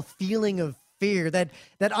primal feeling of fear, that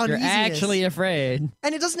uneasiness. You're actually afraid.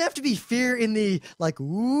 And it doesn't have to be fear in the, like,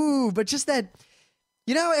 ooh, but just that,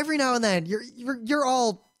 you know, every now and then, you're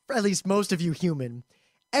all, at least most of you, human.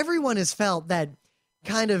 Everyone has felt that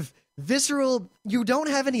kind of visceral, you don't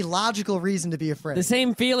have any logical reason to be afraid. The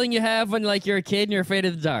same feeling you have when, like, you're a kid and you're afraid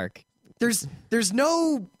of the dark. There's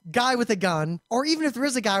no guy with a gun, or even if there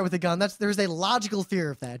is a guy with a gun, there's a logical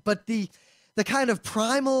fear of that. But the kind of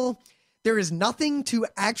primal, there is nothing to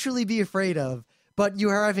actually be afraid of, but you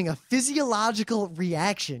are having a physiological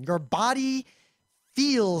reaction. Your body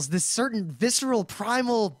feels this certain visceral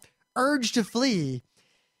primal urge to flee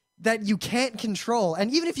that you can't control.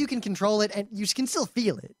 And even if you can control it, and you can still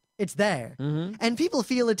feel it, it's there. Mm-hmm. And people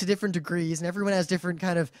feel it to different degrees, and everyone has different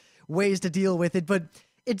kind of ways to deal with it, but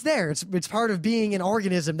it's there. It's part of being an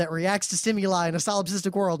organism that reacts to stimuli in a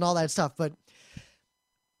solipsistic world and all that stuff. But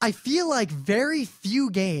I feel like very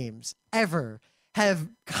few games ever have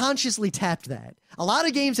consciously tapped that. A lot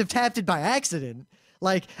of games have tapped it by accident.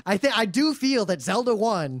 Like, I do feel that Zelda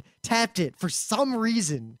 1 tapped it for some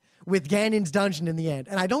reason with Ganon's dungeon in the end,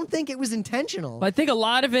 and I don't think it was intentional. I think a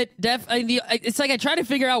lot of it, it's like I try to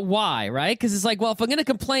figure out why, right? Because it's like, well, if I'm going to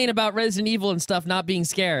complain about Resident Evil and stuff not being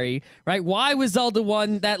scary, right? Why was Zelda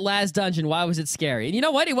 1, that last dungeon, why was it scary? And you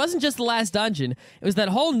know what? It wasn't just the last dungeon. It was that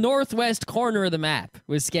whole northwest corner of the map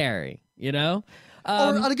was scary, you know?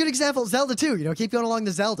 Or a good example, Zelda 2, you know, keep going along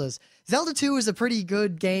the Zeldas. Zelda 2 is a pretty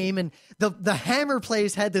good game, and the hammer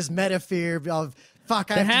place had this meta fear of,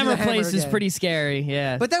 fuck, I have to do the hammer place is again. pretty scary,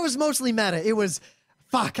 yeah. But that was mostly meta. It was,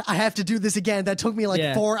 fuck, I have to do this again. That took me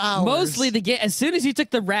like 4 hours. Mostly the game, as soon as you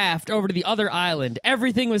took the raft over to the other island,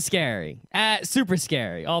 everything was scary. Super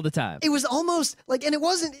scary all the time. It was almost like, and it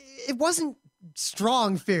wasn't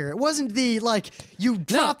strong fear. It wasn't the, like, you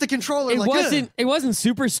drop the controller. It wasn't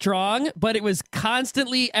super strong, but it was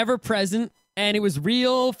constantly ever present. And it was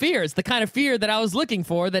real fear. It's the kind of fear that I was looking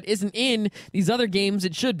for that isn't in these other games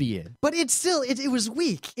it should be in. But it's still, it was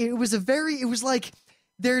weak. It was like,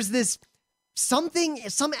 there's this some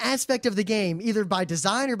aspect of the game, either by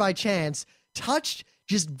design or by chance, touched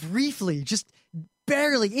just briefly, just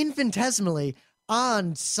barely, infinitesimally,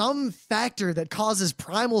 on some factor that causes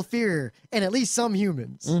primal fear in at least some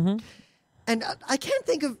humans. Mm-hmm. And I can't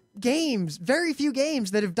think of very few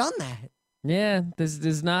games that have done that. Yeah,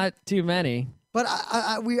 there's not too many. But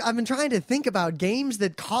I've been trying to think about games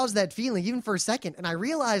that cause that feeling, even for a second, and I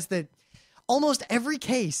realized that almost every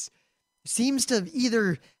case seems to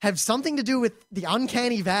either have something to do with the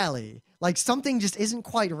uncanny valley, like something just isn't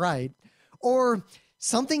quite right, or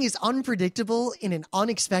something is unpredictable in an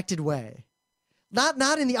unexpected way.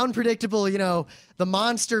 Not in the unpredictable, you know, the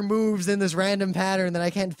monster moves in this random pattern that I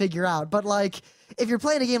can't figure out, but like if you're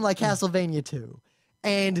playing a game like Castlevania 2,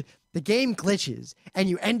 and the game glitches, and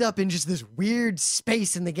you end up in just this weird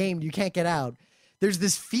space in the game you can't get out. There's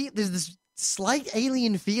this slight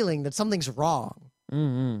alien feeling that something's wrong.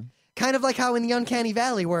 Mm-hmm. Kind of like how in the Uncanny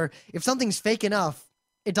Valley, where if something's fake enough,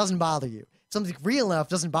 it doesn't bother you. If something's real enough,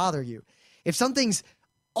 it doesn't bother you. If something's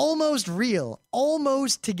almost real,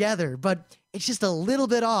 almost together, but it's just a little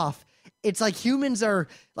bit off, it's like humans are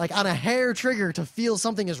like on a hair trigger to feel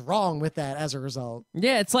something is wrong with that as a result.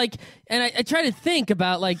 Yeah, it's like, and I try to think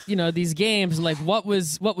about, like, you know, these games and like what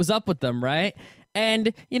was up with them, right?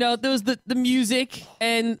 And, you know, there was the music,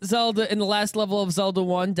 and Zelda in the last level of Zelda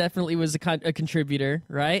 1 definitely was a contributor,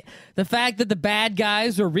 right? The fact that the bad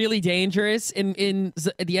guys were really dangerous at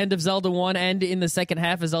the end of Zelda 1 and in the second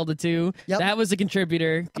half of Zelda 2, that was a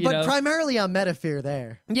contributor. But primarily on metafear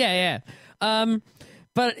there. Yeah.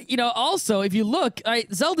 But, you know, also, if you look,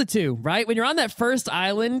 right, Zelda 2, right? When you're on that first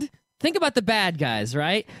island, think about the bad guys,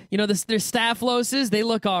 right? You know, there's Staphyloses, they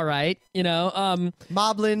look all right, you know.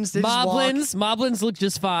 Moblins, Moblins look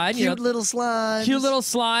just fine. Cute little slimes. Cute little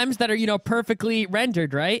slimes that are, you know, perfectly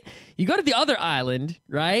rendered, right? You go to the other island,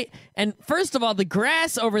 right? And first of all, the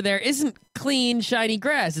grass over there isn't clean, shiny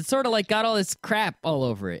grass. It's sort of like got all this crap all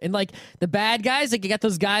over it. And like the bad guys, like you got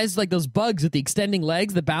those guys, like those bugs with the extending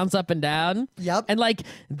legs that bounce up and down. Yep. And like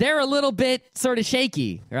they're a little bit sort of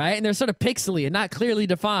shaky, right? And they're sort of pixely and not clearly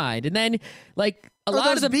defined. And then like a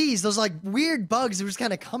lot of the bees, those like weird bugs that just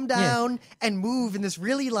kind of come down and move in this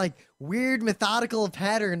really like weird methodical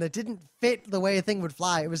pattern that didn't fit the way a thing would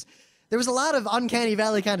fly. There was a lot of uncanny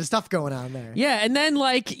valley kind of stuff going on there. Yeah, and then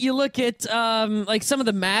like you look at like some of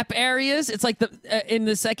the map areas. It's like in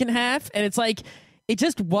the second half, and it's like it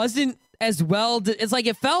just wasn't as well. It's like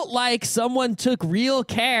it felt like someone took real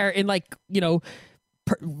care in like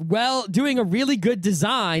doing a really good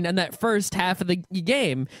design on that first half of the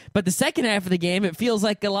game, but the second half of the game, it feels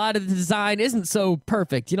like a lot of the design isn't so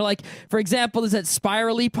perfect. Like for example, there's that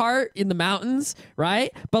spirally part in the mountains,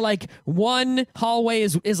 right? But like one hallway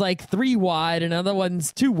is like 3 wide, and another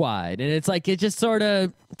one's 2 wide, and it's like it's just sort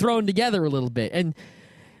of thrown together a little bit. And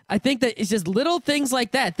I think that it's just little things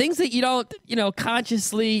like that, things that you don't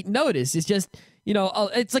consciously notice. It's just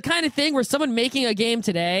it's the kind of thing where someone making a game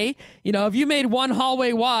today, if you made one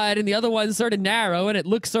hallway wide and the other one's sort of narrow and it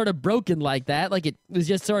looks sort of broken like that, like it was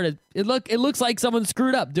just sort of, it looks like someone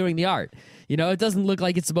screwed up doing the art. It doesn't look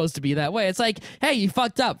like it's supposed to be that way. It's like, hey, you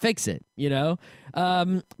fucked up, fix it,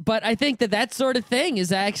 But I think that sort of thing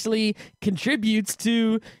is actually contributes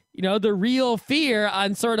to, the real fear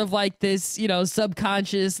on sort of like this,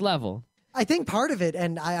 subconscious level. I think part of it,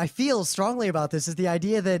 and I feel strongly about this, is the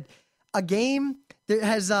idea that a game that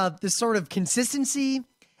has this sort of consistency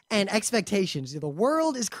and expectations. The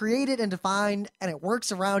world is created and defined, and it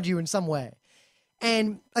works around you in some way.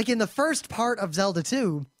 And like in the first part of Zelda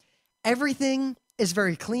 2, everything is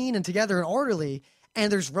very clean and together and orderly,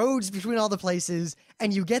 and there's roads between all the places,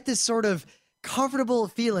 and you get this sort of comfortable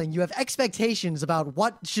feeling. You have expectations about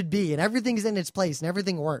what should be, and everything's in its place, and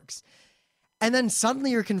everything works. And then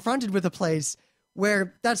suddenly you're confronted with a place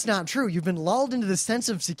where that's not true. You've been lulled into this sense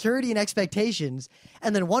of security and expectations,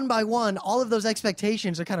 and then one by one, all of those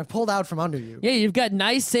expectations are kind of pulled out from under you. Yeah, you've got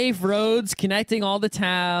nice, safe roads connecting all the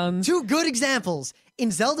towns. 2 good examples.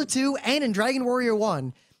 In Zelda 2 and in Dragon Warrior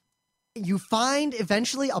 1, you find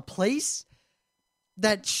eventually a place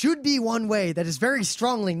that should be one way that is very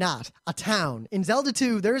strongly not. A town. In Zelda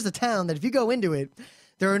 2, there is a town that if you go into it,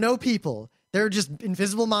 there are no people. There are just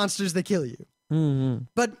invisible monsters that kill you. Mm-hmm.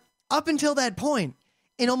 But up until that point,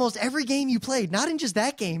 in almost every game you played, not in just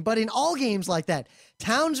that game, but in all games like that,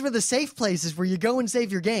 towns were the safe places where you go and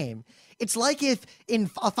save your game. It's like if in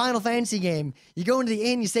a Final Fantasy game, you go into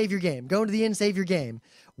the inn, you save your game. Go into the inn, save your game.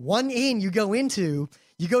 One inn you go into,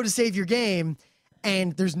 you go to save your game,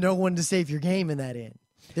 and there's no one to save your game in that inn.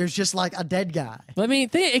 There's just like a dead guy. I mean,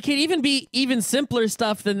 it could even be even simpler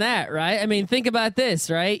stuff than that, right? I mean, think about this,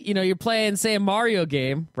 right? You're playing, say, a Mario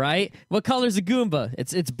game, right? What color's a Goomba?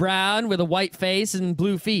 It's brown with a white face and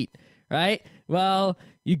blue feet, right? Well,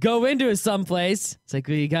 you go into someplace, it's like,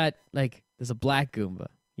 well, you got, like, there's a black Goomba.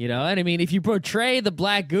 And I mean, if you portray the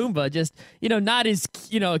black Goomba just, not as,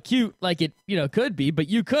 cute like it, could be, but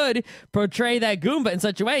you could portray that Goomba in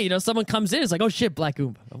such a way, someone comes in, it's like, oh shit, black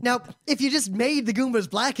Goomba. Now, if you just made the Goombas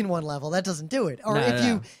black in one level, that doesn't do it. Or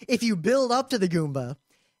if you build up to the Goomba,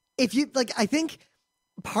 I think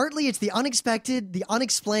partly it's the unexpected, the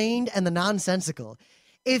unexplained, and the nonsensical.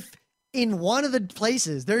 If in one of the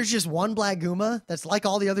places there's just one black Goomba that's like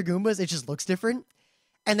all the other Goombas, it just looks different,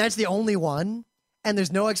 and that's the only one, and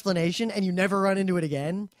there's no explanation, and you never run into it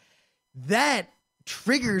again, that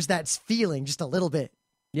triggers that feeling just a little bit.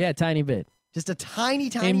 Yeah, a tiny bit. Just a tiny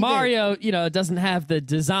bit. And Mario, doesn't have the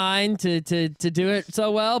design to do it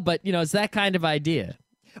so well, but, it's that kind of idea.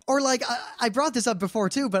 Or like, I brought this up before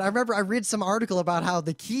too, but I remember I read some article about how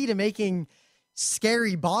the key to making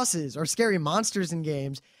scary bosses or scary monsters in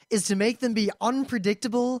games is to make them be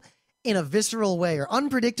unpredictable in a visceral way, or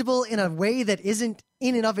unpredictable in a way that isn't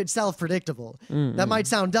in and of itself predictable. Mm-hmm. That might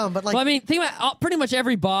sound dumb, but like... Well, I mean, think about pretty much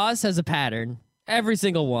every boss has a pattern. Every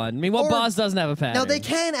single one. I mean, what boss doesn't have a pattern? Now, they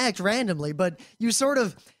can act randomly, but you sort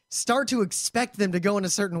of start to expect them to go in a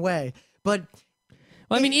certain way. But...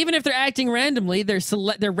 Well, I mean, even if they're acting randomly,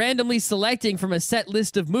 they're randomly selecting from a set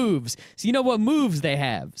list of moves. So you know what moves they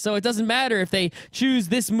have. So it doesn't matter if they choose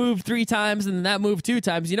this move 3 times and then that move 2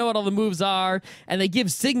 times. You know what all the moves are, and they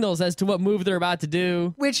give signals as to what move they're about to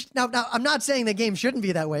do. Which, now I'm not saying the game shouldn't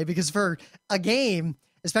be that way, because for a game,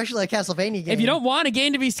 especially a Castlevania game... If you don't want a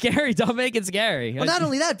game to be scary, don't make it scary. Well, not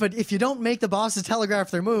only that, but if you don't make the bosses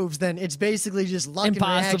telegraph their moves, then it's basically just luck and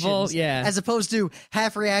reactions, yeah. As opposed to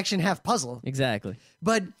half reaction, half puzzle. Exactly.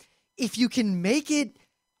 But if you can make it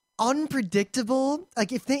unpredictable,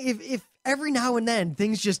 like if every now and then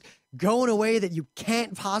things just go in a way that you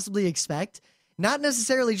can't possibly expect, not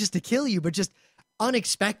necessarily just to kill you, but just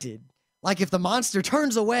unexpected. Like if the monster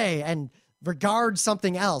turns away and regards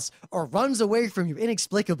something else, or runs away from you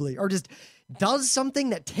inexplicably, or just does something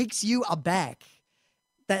that takes you aback.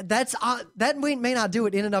 That may not do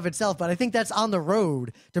it in and of itself, but I think that's on the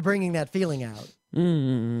road to bringing that feeling out.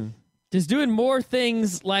 Mm-hmm. Just doing more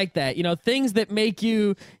things like that, things that make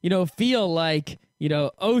you, feel like,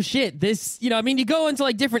 oh shit, this, I mean, you go into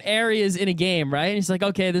like different areas in a game, right? And it's like,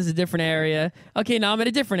 okay, this is a different area. Okay, now I'm in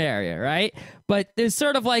a different area, right? But there's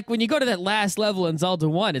sort of like when you go to that last level in Zelda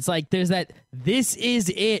 1, it's like there's that this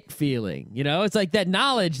is it feeling, It's like that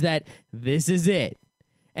knowledge that this is it.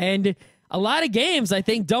 And a lot of games, I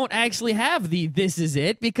think, don't actually have the this is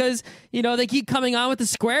it because, they keep coming on with the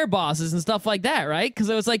square bosses and stuff like that, right? Because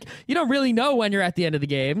it was like, you don't really know when you're at the end of the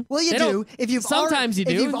game. Well, you do. Sometimes you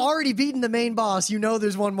do. If you've already beaten the main boss,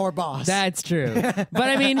 there's one more boss. That's true. But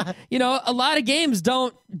I mean, a lot of games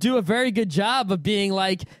don't do a very good job of being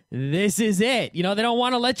like, this is it. They don't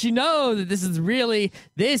want to let you know that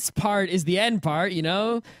this part is the end part,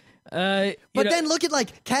 But then look at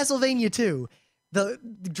like Castlevania 2.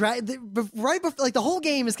 Right before, like the whole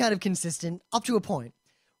game is kind of consistent up to a point.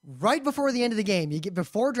 Right before the end of the game,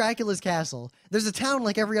 before Dracula's castle, there's a town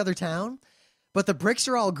like every other town, but the bricks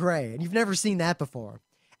are all gray, and you've never seen that before.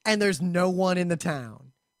 And there's no one in the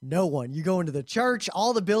town. No one. You go into the church,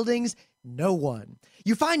 all the buildings, no one.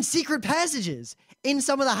 You find secret passages in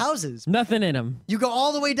some of the houses. Nothing in them. You go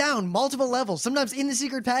all the way down, multiple levels. Sometimes in the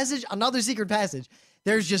secret passage, another secret passage.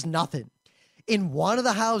 There's just nothing. In one of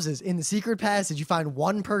the houses in the secret passage, you find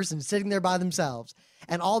one person sitting there by themselves,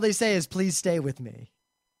 and all they say is, please stay with me.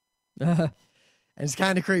 And it's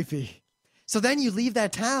kind of creepy. So then you leave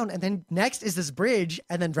that town, and then next is this bridge,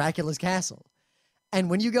 and then Dracula's castle.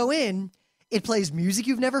 And when you go in, it plays music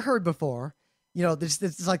you've never heard before. This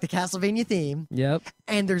is like the Castlevania theme. Yep.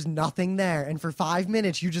 And there's nothing there. And for 5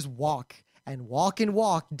 minutes, you just walk and walk and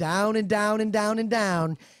walk down and down and down and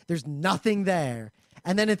down. There's nothing there.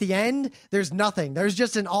 And then at the end, there's nothing. There's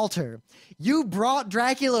just an altar. You brought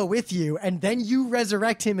Dracula with you, and then you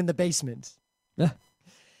resurrect him in the basement.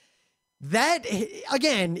 That,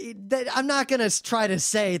 again, I'm not going to try to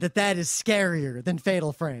say that is scarier than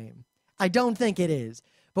Fatal Frame. I don't think it is.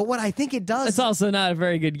 But what I think it does... It's also not a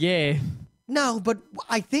very good game. No, but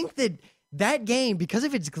I think that game, because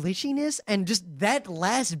of its glitchiness and just that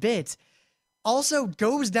last bit, also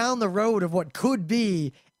goes down the road of what could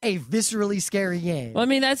be a viscerally scary game. Well, I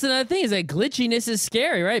mean, that's another thing, is that glitchiness is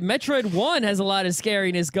scary, right? Metroid 1 has a lot of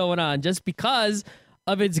scariness going on just because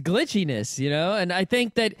of its glitchiness, And I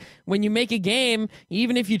think that when you make a game,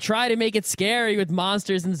 even if you try to make it scary with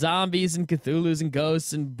monsters and zombies and Cthulhus and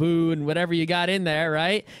ghosts and Boo and whatever you got in there,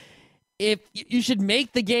 right? If you should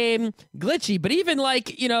make the game glitchy, but even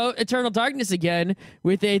like, Eternal Darkness again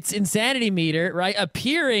with its insanity meter, right?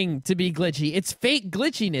 Appearing to be glitchy. It's fake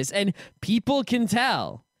glitchiness, and people can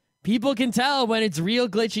tell. People can tell when it's real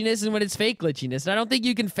glitchiness and when it's fake glitchiness. And I don't think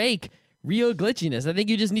you can fake real glitchiness. I think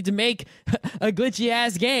you just need to make a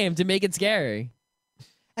glitchy-ass game to make it scary.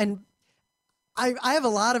 And I have a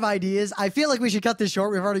lot of ideas. I feel like we should cut this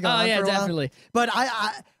short. We've already gone on for a while. Definitely. But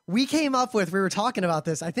we came up with, we were talking about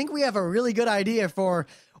this, I think we have a really good idea for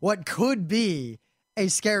what could be a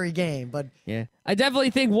scary game, but yeah, I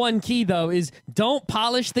definitely think one key though is don't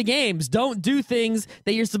polish the games. Don't do things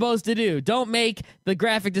that you're supposed to do. Don't make the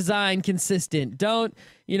graphic design consistent. Don't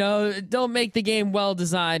make the game well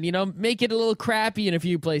designed. Make it a little crappy in a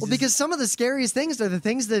few places. Well, because some of the scariest things are the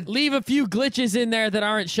things that leave a few glitches in there that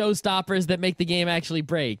aren't showstoppers that make the game actually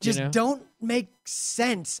break. Just don't make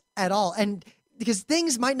sense at all. And because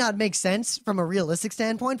things might not make sense from a realistic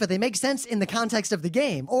standpoint, but they make sense in the context of the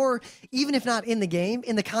game, or even if not in the game,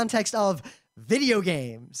 in the context of video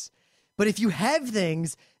games. But if you have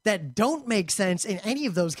things that don't make sense in any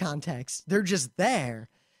of those contexts, they're just there,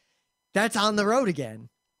 that's on the road again.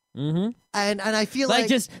 Mm-hmm. And I feel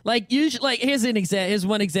here's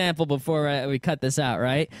one example before we cut this out,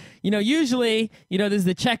 right? Usually, there's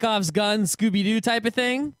the Chekhov's gun Scooby-Doo type of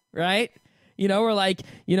thing, right? Or like,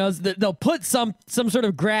 they'll put some sort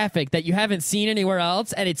of graphic that you haven't seen anywhere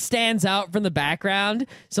else, and it stands out from the background.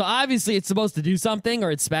 So obviously it's supposed to do something,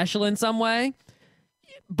 or it's special in some way.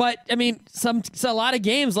 But I mean, a lot of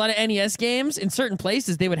games, a lot of NES games, in certain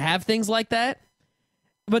places they would have things like that,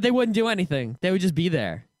 but they wouldn't do anything. They would just be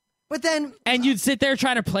there. But then, and you'd sit there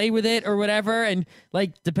trying to play with it or whatever, and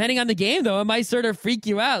like depending on the game, though, it might sort of freak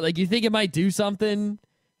you out. Like you think it might do something,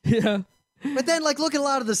 But then, like, look at a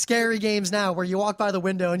lot of the scary games now where you walk by the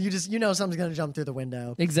window and you know something's going to jump through the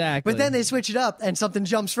window. Exactly. But then they switch it up and something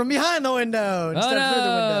jumps from behind the window instead of through the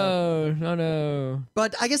window. Oh, no.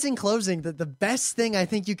 But I guess in closing, the best thing I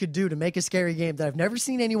think you could do to make a scary game that I've never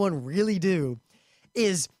seen anyone really do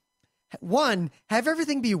is, one, have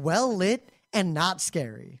everything be well lit and not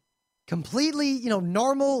scary. Completely,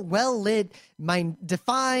 normal, well-lit,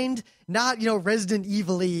 defined, not, Resident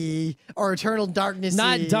Evil-y or Eternal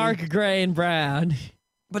Darkness-y. Not dark gray and brown.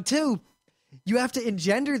 But two, you have to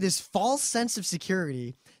engender this false sense of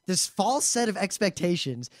security, this false set of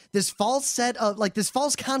expectations, this false set of, this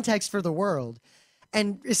false context for the world,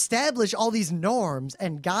 and establish all these norms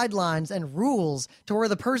and guidelines and rules to where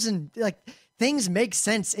the person, things make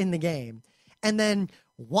sense in the game. And then,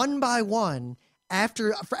 one by one,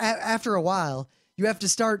 after a while, you have to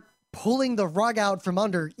start pulling the rug out from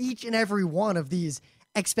under each and every one of these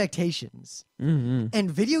expectations. Mm-hmm.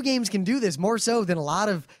 And video games can do this more so than a lot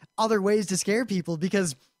of other ways to scare people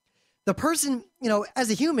because the person,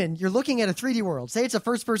 as a human, you're looking at a 3D world. Say it's a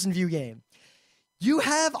first-person view game. You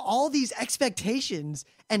have all these expectations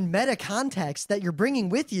and meta context that you're bringing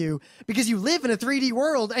with you because you live in a 3D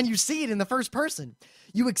world and you see it in the first person.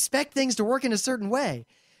 You expect things to work in a certain way.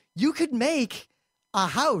 You could make a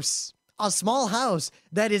small house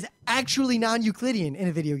that is actually non-Euclidean in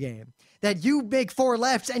a video game. That you make 4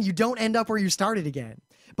 lefts and you don't end up where you started again.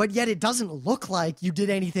 But yet it doesn't look like you did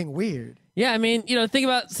anything weird. Yeah, I mean, think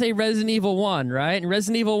about, say, Resident Evil 1, right? In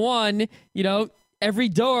Resident Evil 1, every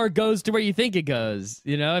door goes to where you think it goes.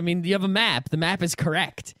 You have a map. The map is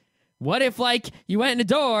correct. What if, you went in a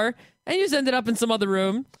door and you just ended up in some other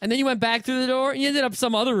room, and then you went back through the door and you ended up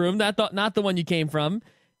some other room, not the one you came from,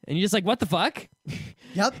 and you're just like, what the fuck?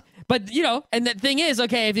 Yep. But, and the thing is,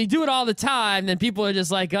 okay, if you do it all the time, then people are just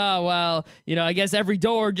like, oh, well, I guess every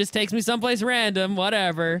door just takes me someplace random,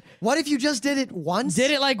 whatever. What if you just did it once?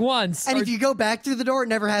 Did it once. And if you go back through the door, it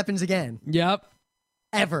never happens again. Yep.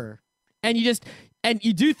 Ever. And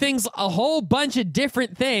you do things, a whole bunch of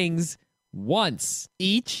different things once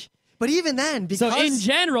each. But even then, because... So in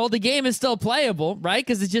general, the game is still playable, right?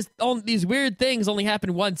 Because it's just these weird things only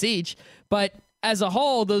happen once each. But as a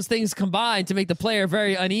whole, those things combine to make the player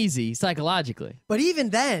very uneasy psychologically. But even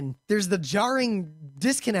then, there's the jarring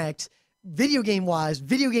disconnect, video game-wise,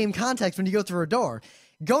 video game context when you go through a door.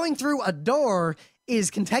 Going through a door is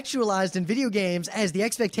contextualized in video games as the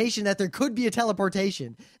expectation that there could be a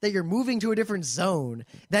teleportation, that you're moving to a different zone,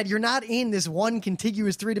 that you're not in this one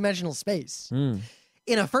contiguous three-dimensional space.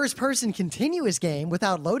 In a first-person continuous game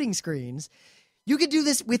without loading screens, you could do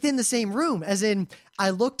this within the same room, as in, I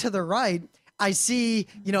look to the right, I see,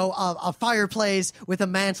 a fireplace with a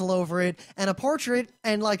mantle over it and a portrait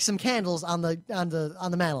and some candles on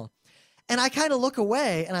the mantle. And I kind of look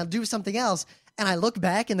away and I'll do something else and I look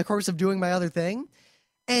back in the course of doing my other thing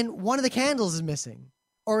and one of the candles is missing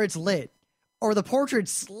or it's lit or the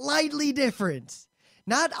portrait's slightly different.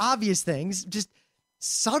 Not obvious things, just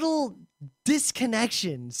subtle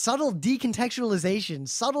disconnection, subtle decontextualization,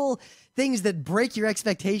 subtle things that break your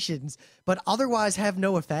expectations but otherwise have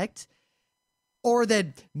no effect. Or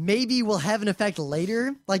that maybe will have an effect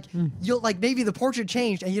later. Maybe the portrait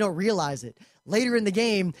changed and you don't realize it. Later in the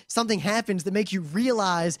game, something happens that makes you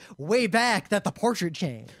realize way back that the portrait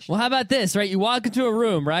changed. Well, how about this, right? You walk into a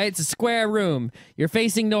room, right? It's a square room. You're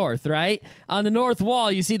facing north, right? On the north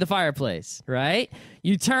wall, you see the fireplace, right?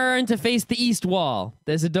 You turn to face the east wall.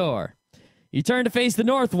 There's a door. You turn to face the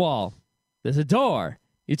north wall. There's a door.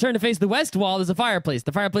 You turn to face the west wall, there's a fireplace.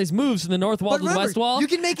 The fireplace moves from the north wall to the west wall. You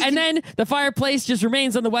can make it and then the fireplace just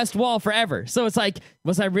remains on the west wall forever. So it's like,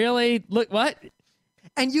 was I really... Look, what?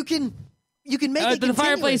 And you can make it the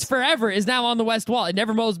fireplace forever is now on the west wall. It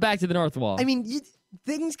never moves back to the north wall. I mean,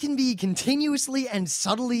 things can be continuously and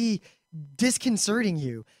subtly disconcerting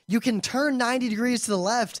you. You can turn 90 degrees to the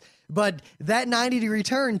left, but that 90-degree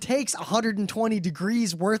turn takes 120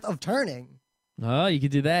 degrees worth of turning. Oh, you could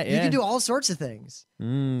do that, yeah. You can do all sorts of things.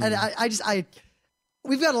 And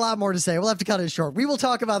we've got a lot more to say. We'll have to cut it short. We will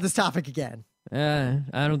talk about this topic again.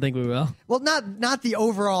 I don't think we will. Well, not the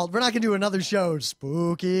overall. We're not going to do another show,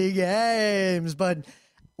 Spooky Games, but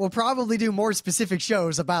we'll probably do more specific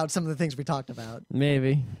shows about some of the things we talked about.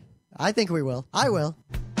 Maybe. I think we will. I will.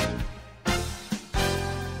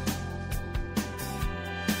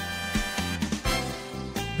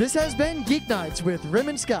 This has been Geeknights with Rim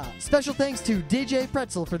and Scott. Special thanks to DJ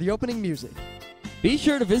Pretzel for the opening music. Be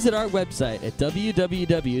sure to visit our website at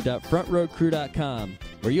www.frontrowcrew.com,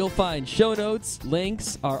 where you'll find show notes,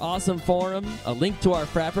 links, our awesome forum, a link to our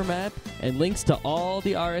Frapper map, and links to all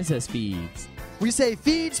the RSS feeds. We say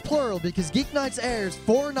feeds plural because Geeknights airs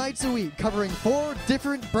 4 nights a week, covering 4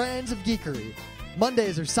 different brands of geekery.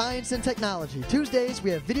 Mondays are science and technology. Tuesdays, we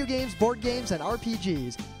have video games, board games, and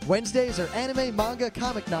RPGs. Wednesdays are anime, manga,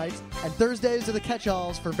 comic nights. And Thursdays are the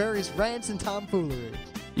catch-alls for various rants and tomfoolery.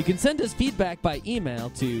 You can send us feedback by email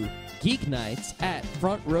to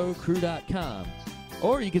geeknights@frontrowcrew.com.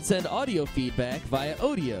 Or you can send audio feedback via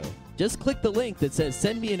Odeo. Just click the link that says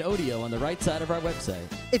Send Me an Audio on the right side of our website.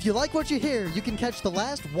 If you like what you hear, you can catch the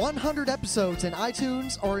last 100 episodes in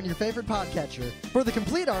iTunes or in your favorite podcatcher. For the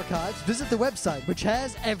complete archives, visit the website, which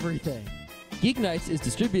has everything. Geeknights is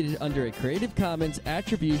distributed under a Creative Commons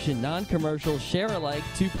Attribution Non-Commercial Share-alike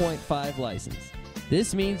 2.5 license.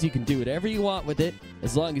 This means you can do whatever you want with it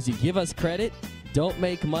as long as you give us credit, don't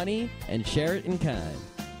make money, and share it in kind.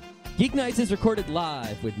 Geeknights is recorded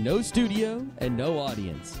live with no studio and no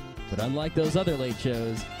audience. But unlike those other late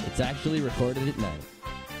shows, it's actually recorded at night.